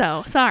lady,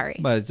 so sorry.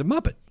 But it's a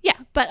Muppet. Yeah,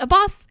 but a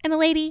boss and a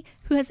lady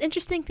who has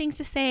interesting things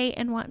to say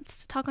and wants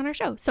to talk on our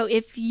show. So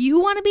if you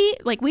want to be,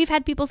 like we've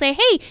had people say,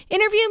 hey,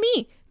 interview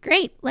me.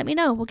 Great, let me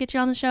know. We'll get you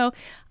on the show.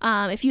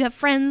 If you have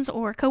friends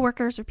or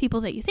coworkers or people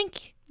that you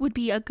think would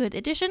be a good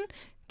addition,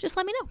 just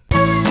let me know.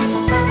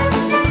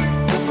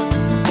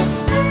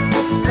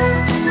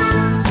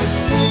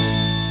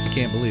 I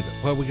can't believe it.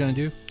 What are we going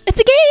to do? It's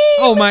a game!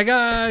 Oh my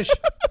gosh!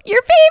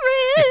 Your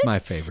favorite! It's my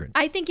favorite.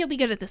 I think you'll be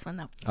good at this one,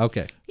 though.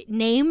 Okay.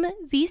 Name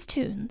these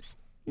tunes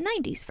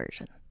 90s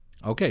version.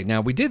 Okay,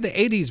 now we did the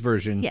 80s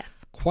version Yes.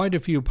 quite a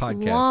few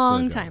podcasts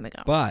Long time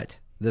ago. But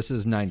this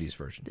is 90s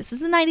version. This is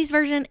the 90s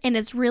version, and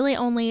it's really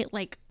only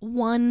like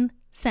one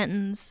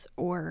sentence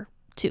or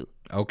two.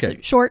 Okay.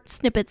 So short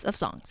snippets of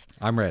songs.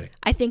 I'm ready.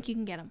 I think you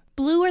can get them.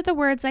 Blue are the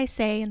words I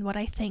say and what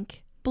I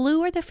think.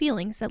 Blue are the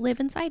feelings that live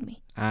inside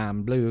me.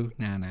 I'm blue.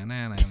 Na, na,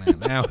 na, na,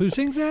 na. Now, who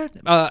sings that?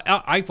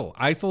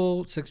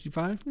 Eiffel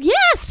 65?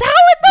 Yes! How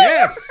in the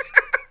Yes!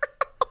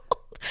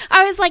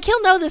 I was like,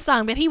 he'll know the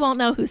song, but he won't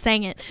know who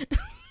sang it.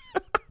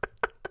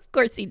 Of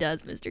course he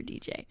does, Mr.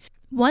 DJ.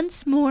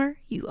 Once more,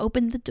 you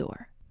opened the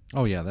door.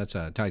 Oh, yeah, that's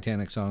a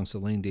Titanic song.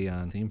 Celine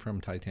Dion. Theme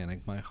from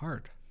Titanic. My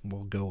heart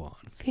will go on.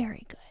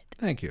 Very good.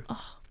 Thank you.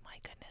 Oh, my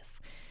goodness.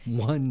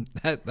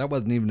 That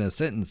wasn't even a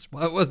sentence.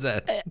 What was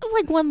that? It was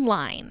like one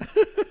line.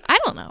 I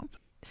don't know.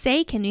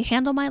 Say, can you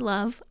handle my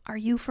love? Are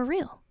you for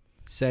real?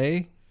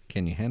 Say,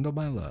 can you handle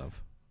my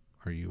love?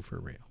 Are you for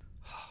real?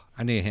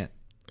 I need a hint.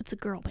 It's a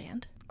girl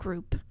band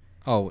group.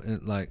 Oh,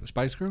 like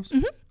Spice Girls?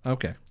 Mm-hmm.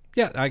 Okay.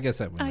 Yeah, I guess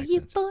that would make sense. Are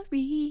you for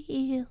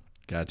real?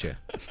 Gotcha.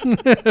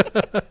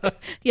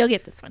 You'll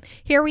get this one.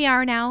 Here we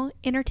are now.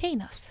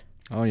 Entertain us.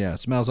 Oh, yeah.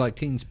 Smells Like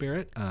Teen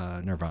Spirit,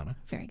 Nirvana.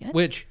 Very good.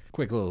 Which,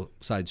 quick little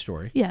side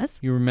story. Yes.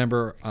 You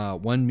remember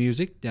One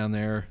Music down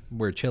there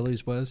where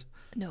Chili's was?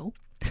 No.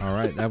 All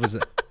right.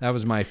 That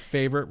was my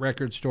favorite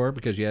record store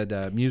because you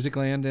had Music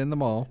Land in the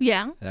mall.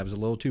 Yeah. That was a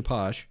little too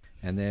posh.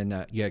 And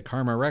then you had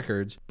Karma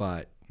Records,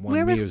 but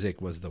One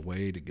Music was the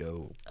way to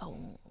go.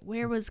 Oh,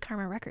 where was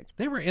Karma Records?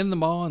 They were in the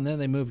mall, and then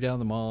they moved down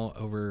the mall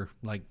over,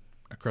 like,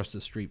 across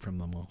the street from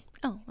the mall.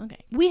 Oh, okay.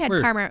 We had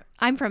Where? Karma.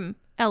 I'm from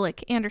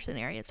Ellick, Anderson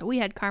area, so we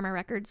had Karma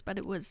Records, but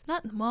it was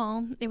not in the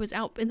mall. It was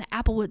out in the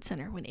Applewood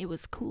Center when it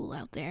was cool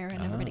out there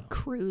and everybody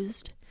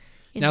cruised.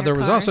 Now, there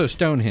was also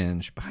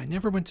Stonehenge, but I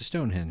never went to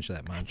Stonehenge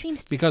that much.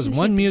 Seems because too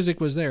One hippie. Music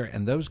was there,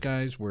 and those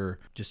guys were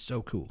just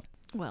so cool.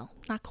 Well,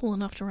 not cool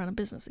enough to run a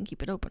business and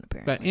keep it open,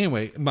 apparently. But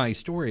anyway, my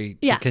story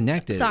Yeah, to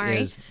connect it sorry.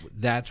 is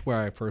that's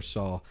where I first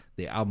saw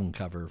the album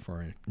cover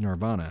for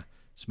Nirvana,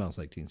 Smells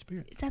Like Teen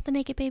Spirit. Is that the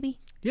Naked Baby?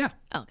 Yeah.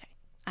 Okay.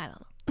 I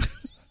don't know.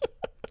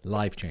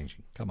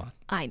 Life-changing. Come on.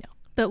 I know.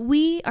 But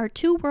we are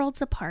two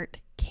worlds apart,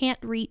 can't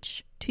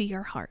reach to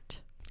your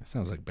heart. That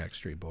sounds like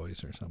Backstreet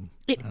Boys or something.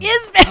 It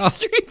is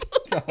Backstreet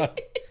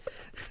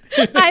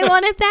Boys. I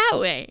want it that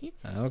way.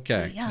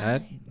 Okay. Yeah.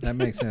 That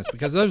makes sense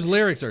because those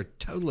lyrics are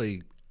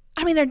totally,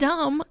 I mean, they're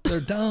dumb. they're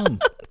dumb.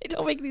 They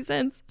don't make any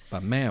sense.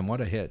 But man, what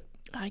a hit.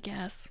 I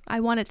guess. I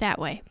Want It That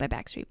Way by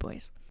Backstreet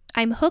Boys.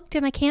 I'm hooked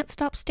and I can't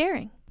stop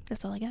staring.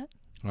 That's all I got.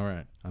 All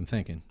right. I'm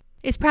thinking.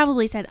 It's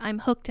probably said, I'm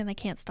hooked and I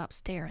can't stop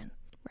staring.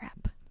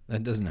 Rap.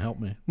 That doesn't help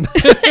me.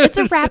 It's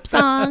a rap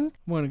song.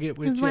 Want to get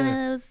with It's you. one of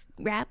those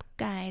rap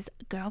guys'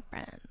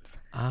 girlfriends.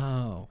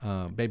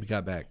 Oh, Baby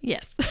Got Back.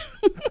 Yes.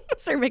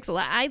 Sir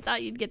Mix-a-Lot. I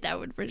thought you'd get that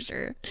one for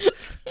sure.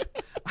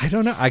 I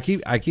don't know. I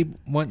keep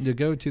wanting to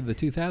go to the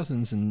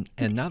 2000s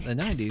and not the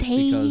 90s.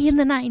 Stay because, in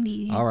the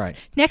 90s. All right.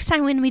 Next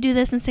time when we do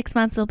this in 6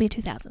 months, it'll be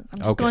 2000s. I'm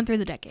just Okay. going through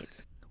the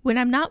decades. When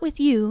I'm not with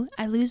you,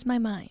 I lose my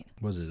mind.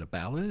 Was it a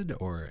ballad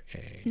or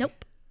a...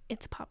 Nope.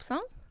 It's a pop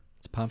song.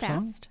 It's a pop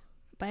song? Fast.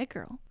 By a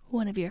girl.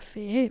 One of your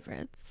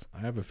favorites. I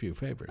have a few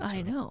favorites.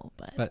 I so- know,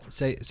 but... But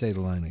say the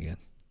line again.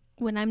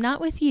 When I'm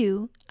not with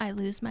you, I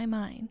lose my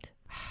mind.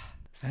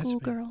 That's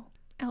Schoolgirl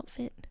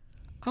outfit.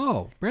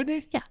 Oh,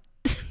 Brittany? Yeah.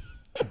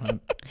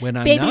 When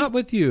I'm Baby. not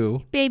with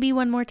you, Baby,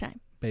 one more time.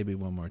 baby,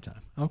 one more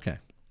time. Okay.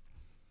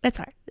 That's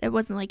hard. It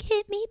wasn't like,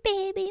 hit me,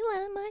 baby,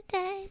 one more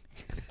time.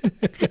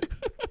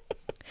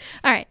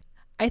 All right.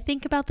 I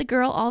think about the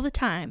girl all the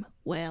time.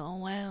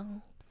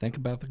 Well. Think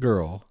about the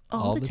girl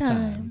All the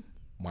time.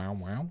 Wow,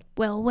 wow.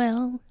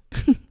 Well.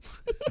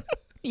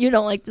 You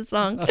don't like the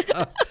song.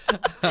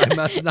 I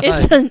must not.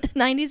 It's a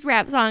 90s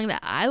rap song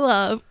that I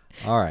love,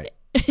 All right.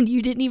 and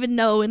you didn't even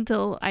know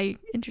until I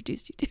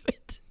introduced you to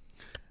it.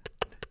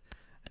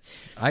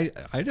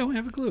 I don't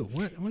have a clue.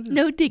 What is it?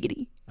 No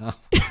diggity. Oh,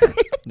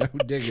 no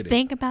diggity.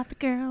 Think about the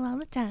girl all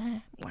the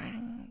time.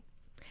 Wow.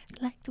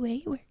 Like the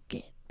way you work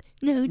it.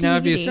 No diggity. Now,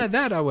 if you said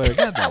that, I would have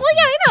got that. Well,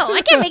 yeah, I know.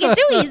 I can't make it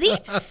too easy.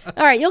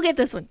 All right, you'll get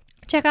this one.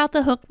 Check out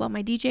the hook while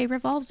my DJ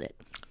revolves it.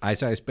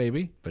 Ice Ice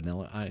Baby,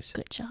 Vanilla Ice.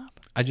 Good job.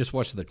 I just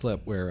watched the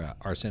clip where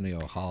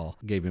Arsenio Hall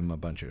gave him a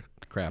bunch of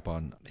crap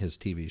on his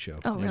TV show.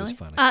 Oh, It really? was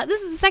funny.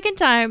 This is the second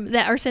time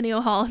that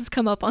Arsenio Hall has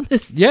come up on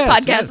this Yes,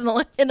 podcast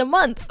yes. in a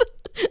month.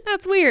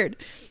 That's weird.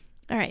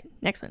 All right,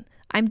 next one.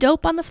 I'm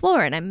dope on the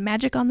floor and I'm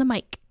magic on the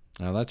mic.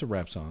 Now that's a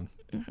rap song.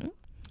 Mm-hmm.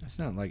 It's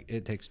not like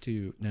It Takes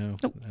Two. No,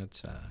 Nope.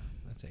 that's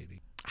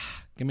 80.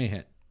 Give me a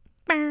hint.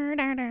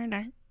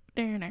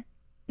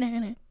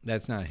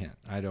 That's not a hint.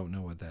 I don't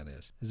know what that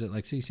is. Is it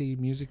like CC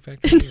Music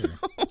Factory? Or?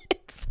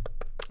 It's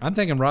I'm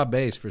thinking Rob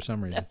Bass for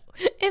some reason.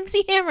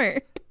 MC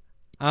Hammer.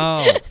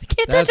 Oh,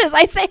 Can't touch us.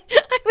 I say,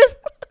 I was.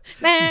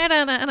 All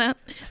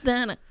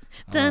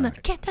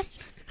right. Can't touch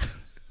us.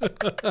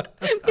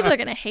 People are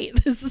going to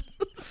hate this.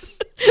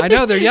 I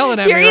know they're yelling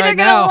at You're me either right going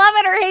to now. love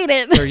it or hate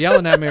it. They're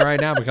yelling at me right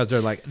now because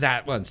they're like,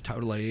 that one's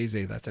totally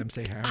easy. That's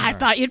MC Hammer. I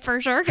thought you'd for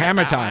sure get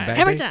Hammer that time, one. baby.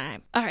 Hammer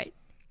time. All right.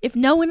 If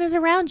no one is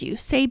around you,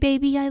 say,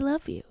 baby, I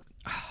love you.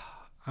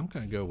 I'm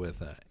going to go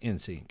with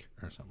NSYNC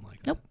or something like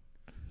that. Nope.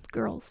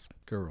 Girls.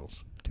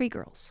 Girls. 3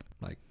 girls.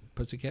 Like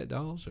Pussycat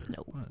Dolls or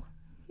No. what?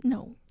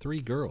 No.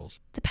 3 girls.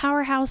 The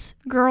powerhouse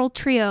girl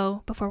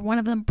trio before one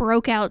of them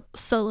broke out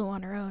solo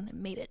on her own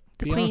and made it.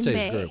 The Queen Beyonce's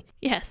Bey. group.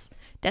 Yes.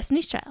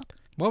 Destiny's Child.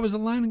 What was the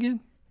line again?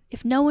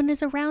 If no one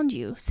is around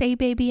you, say,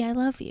 baby, I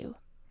love you.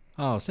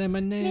 Oh, say my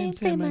name,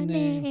 say my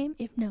name.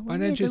 If no Why one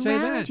didn't is you say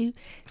around that? you,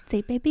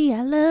 say, baby,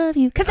 I love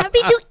you. Because that'd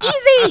be too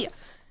easy.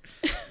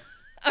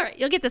 All right,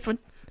 you'll get this one.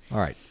 All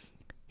right.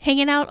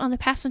 Hanging out on the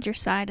passenger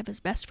side of his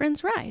best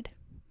friend's ride.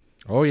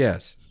 Oh,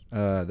 yes.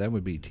 That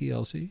would be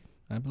TLC,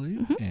 I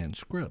believe, and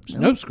Scrubs.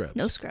 Nope. No Scrubs.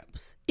 No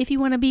scrubs. If you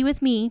want to be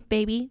with me,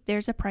 baby,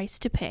 there's a price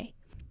to pay.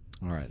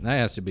 All right. That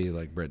has to be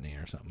like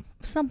Britney or something.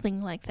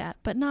 Something like that,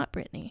 but not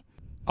Britney.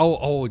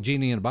 Oh,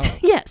 Genie in a Bottle.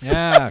 Yes.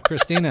 Yeah,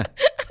 Christina.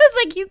 I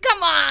was like, you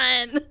come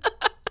on.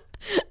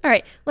 All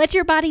right. Let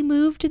your body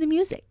move to the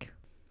music.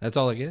 That's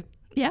all I get?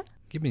 Yeah.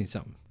 Give me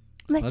something.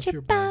 Let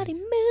your body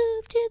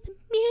move to the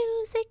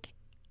music.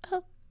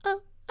 Oh,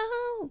 oh,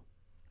 oh.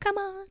 Come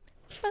on,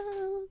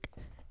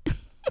 Vogue.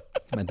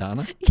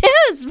 Madonna?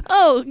 Yes,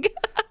 Vogue.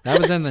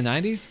 That was in the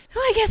 90s?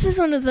 Well, I guess this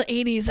one was the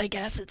 80s. I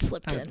guess it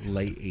slipped in.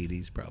 Late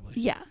 80s, probably.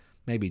 Yeah.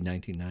 Maybe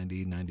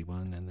 1990,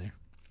 91 in there.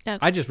 Okay.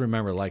 I just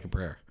remember Like a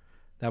Prayer.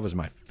 That was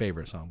my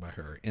favorite song by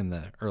her in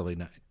the early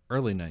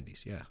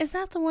 90s, yeah. Is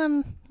that the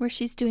one where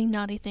she's doing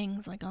naughty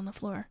things like on the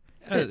floor?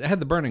 It had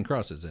the burning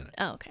crosses in it.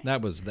 Oh, okay.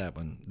 That was that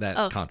one, that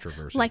Oh,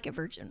 controversy. Like a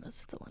Virgin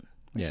was the one.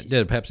 where Yeah, she's-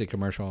 did a Pepsi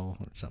commercial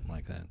or something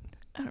like that.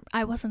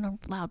 I wasn't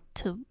allowed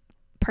to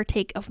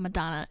partake of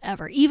Madonna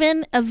ever.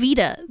 Even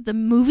Evita, the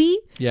movie,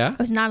 Yeah?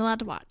 I was not allowed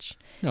to watch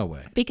No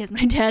way. because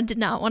my dad did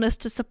not want us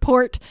to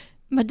support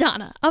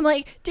Madonna. I'm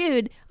like,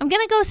 dude, I'm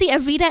going to go see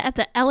Evita at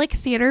the Ellick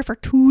Theater for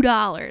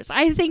 $2.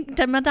 I think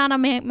that Madonna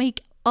may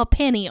make a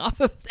penny off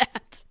of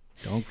that.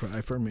 Don't cry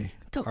for me.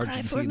 Don't cry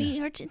for Argentina.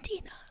 me,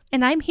 Argentina.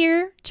 And I'm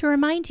here to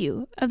remind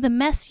you of the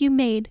mess you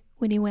made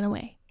when you went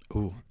away.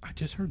 Ooh, I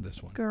just heard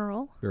this one.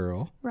 Girl,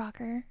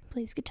 rocker,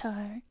 plays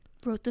guitar,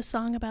 wrote the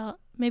song about,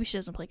 maybe she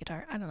doesn't play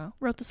guitar, I don't know,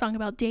 wrote the song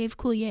about Dave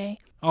Coulier,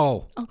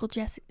 Oh, Uncle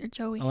Jesse, or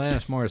Joey.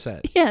 Alanis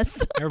Morissette.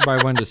 Yes.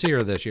 Everybody wanted to see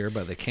her this year,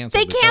 but they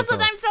canceled. They because canceled.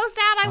 of- I'm so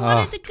sad. I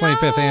wanted to go.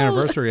 25th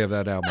anniversary of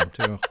that album,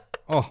 too.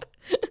 Oh.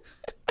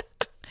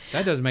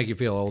 That does make you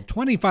feel old.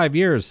 25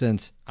 years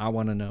since I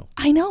Want to Know.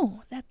 I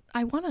know. That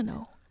I want to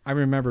know. I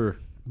remember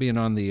being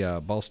on the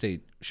Ball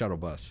State shuttle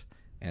bus,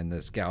 and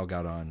this gal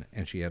got on,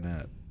 and she had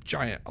a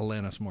giant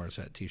Alanis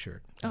Morissette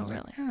T-shirt. I Oh, was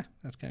really? Like,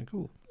 that's kind of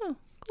cool. Oh, cool.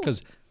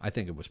 Because I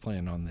think it was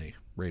playing on the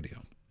radio.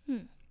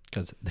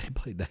 Because they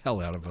played the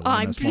hell out of Oh,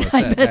 I Alanis bet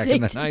Morissette back they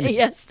in the did. 90s.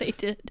 Yes, they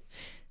did.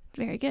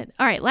 Very good.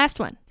 All right, last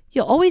one.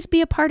 You'll always be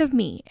a part of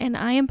me, and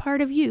I am part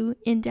of you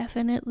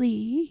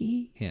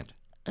indefinitely. Hint.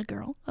 A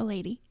girl, a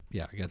lady,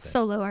 Yeah, I get that.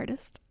 solo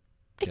artist.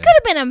 It Yeah. could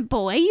have been a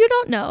boy. You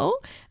don't know.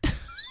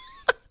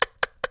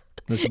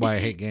 This is why I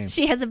hate games.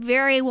 She has a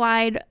very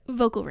wide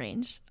vocal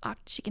range.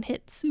 She can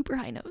hit super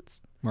high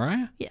notes.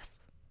 Mariah?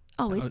 Yes.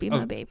 Always be Oh,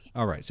 my baby.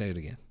 All right, say it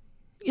again.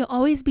 You'll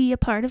always be a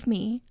part of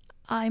me.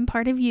 I'm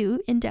part of you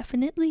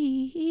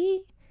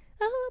indefinitely.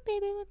 Oh,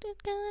 baby.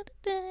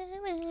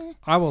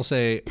 I will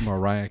say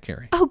Mariah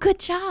Carey. Oh, good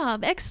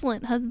job.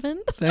 Excellent,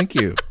 husband. Thank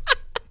you.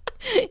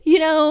 You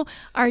know,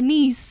 our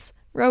niece,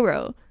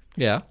 Roro,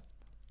 Yeah.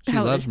 She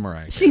How- loves Mariah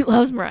Carey. she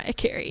loves Mariah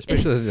Carey.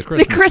 Especially the The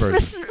Christmas,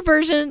 Christmas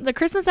version, the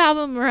Christmas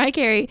album, Mariah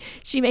Carey.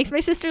 She makes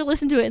my sister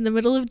listen to it in the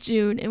middle of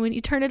June, and when you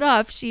turn it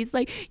off, she's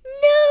like, "No,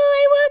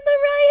 I want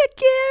Mariah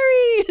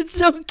Carey." It's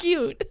so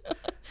cute.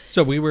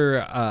 So we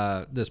were,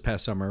 this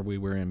past summer, we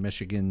were in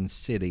Michigan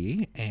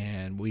City,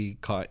 and we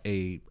caught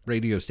a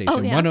radio station, Oh,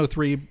 yeah.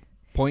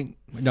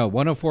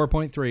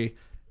 104.3,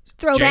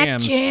 Throwback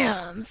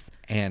jams.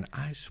 And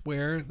I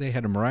swear they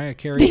had a Mariah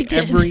Carey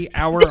every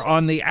hour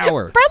on the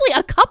hour. Probably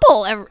a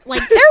couple.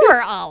 Like, there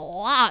were a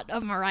lot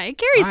of Mariah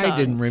Carey songs. I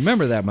didn't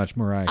remember that much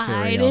Mariah Carey.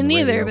 I didn't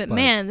either, but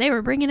man, they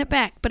were bringing it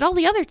back. But all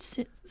the other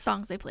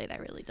songs they played, I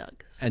really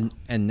dug. So.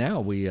 And now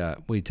we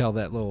tell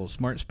that little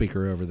smart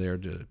speaker over there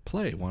to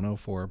play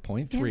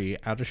 104.3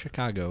 out of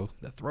Chicago,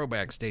 the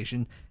throwback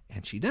station,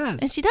 and she does.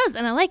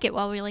 And I like it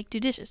while we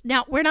do dishes.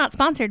 Now, we're not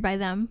sponsored by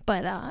them,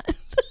 but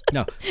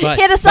no, but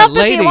hit us up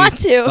if you want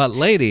to. But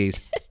ladies,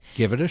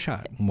 give it a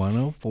shot.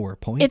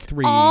 104.3. It's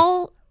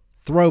all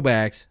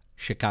throwbacks,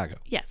 Chicago.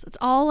 Yes, it's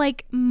all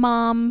like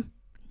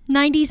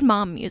 90s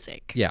mom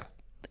music. Yeah.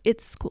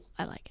 It's cool.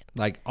 I like it.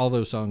 Like all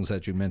those songs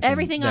that you mentioned.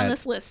 Everything on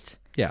this list.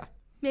 Yeah.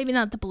 Maybe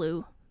not the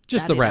blue.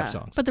 Just the rap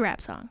songs. But the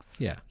rap songs.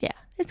 Yeah. Yeah.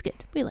 It's good.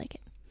 We like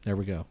it. There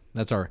we go.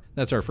 That's our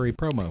free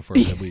promo for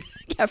the week.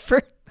 Yeah,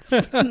 for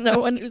no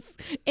one who's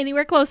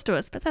anywhere close to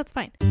us, but that's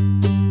fine.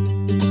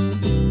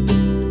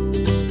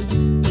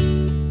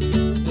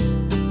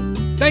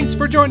 Thanks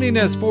for joining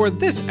us for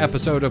this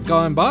episode of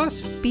Gone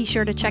Boss. Be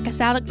sure to check us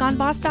out at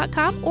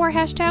goneboss.com or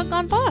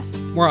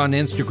 #GoneBoss. We're on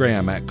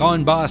Instagram at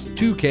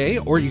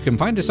GoneBoss2K, or you can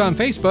find us on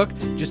Facebook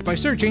just by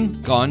searching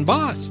Gone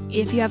Boss.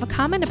 If you have a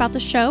comment about the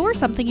show or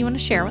something you want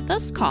to share with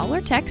us, call or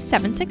text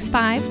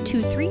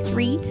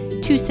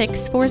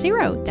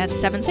 765-233-2640.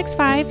 That's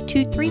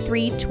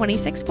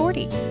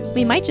 765-233-2640.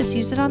 We might just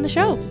use it on the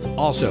show.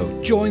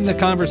 Also, join the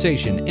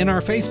conversation in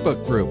our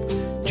Facebook group.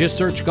 Just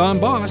search Gone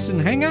Boss and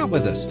hang out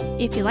with us.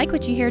 If you like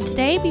what you hear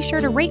today, be sure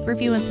to rate,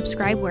 review, and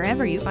subscribe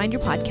wherever you find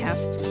your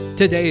podcast.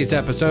 Today's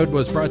episode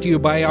was brought to you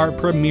by our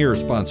premier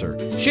sponsor,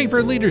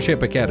 Schaefer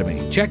Leadership Academy.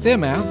 Check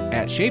them out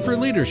at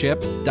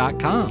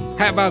SchaeferLeadership.com.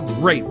 Have a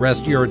great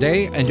rest of your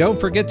day, and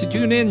don't forget to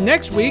tune in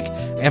next week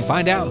and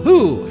find out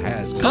who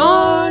has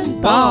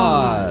Gone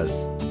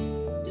Boss.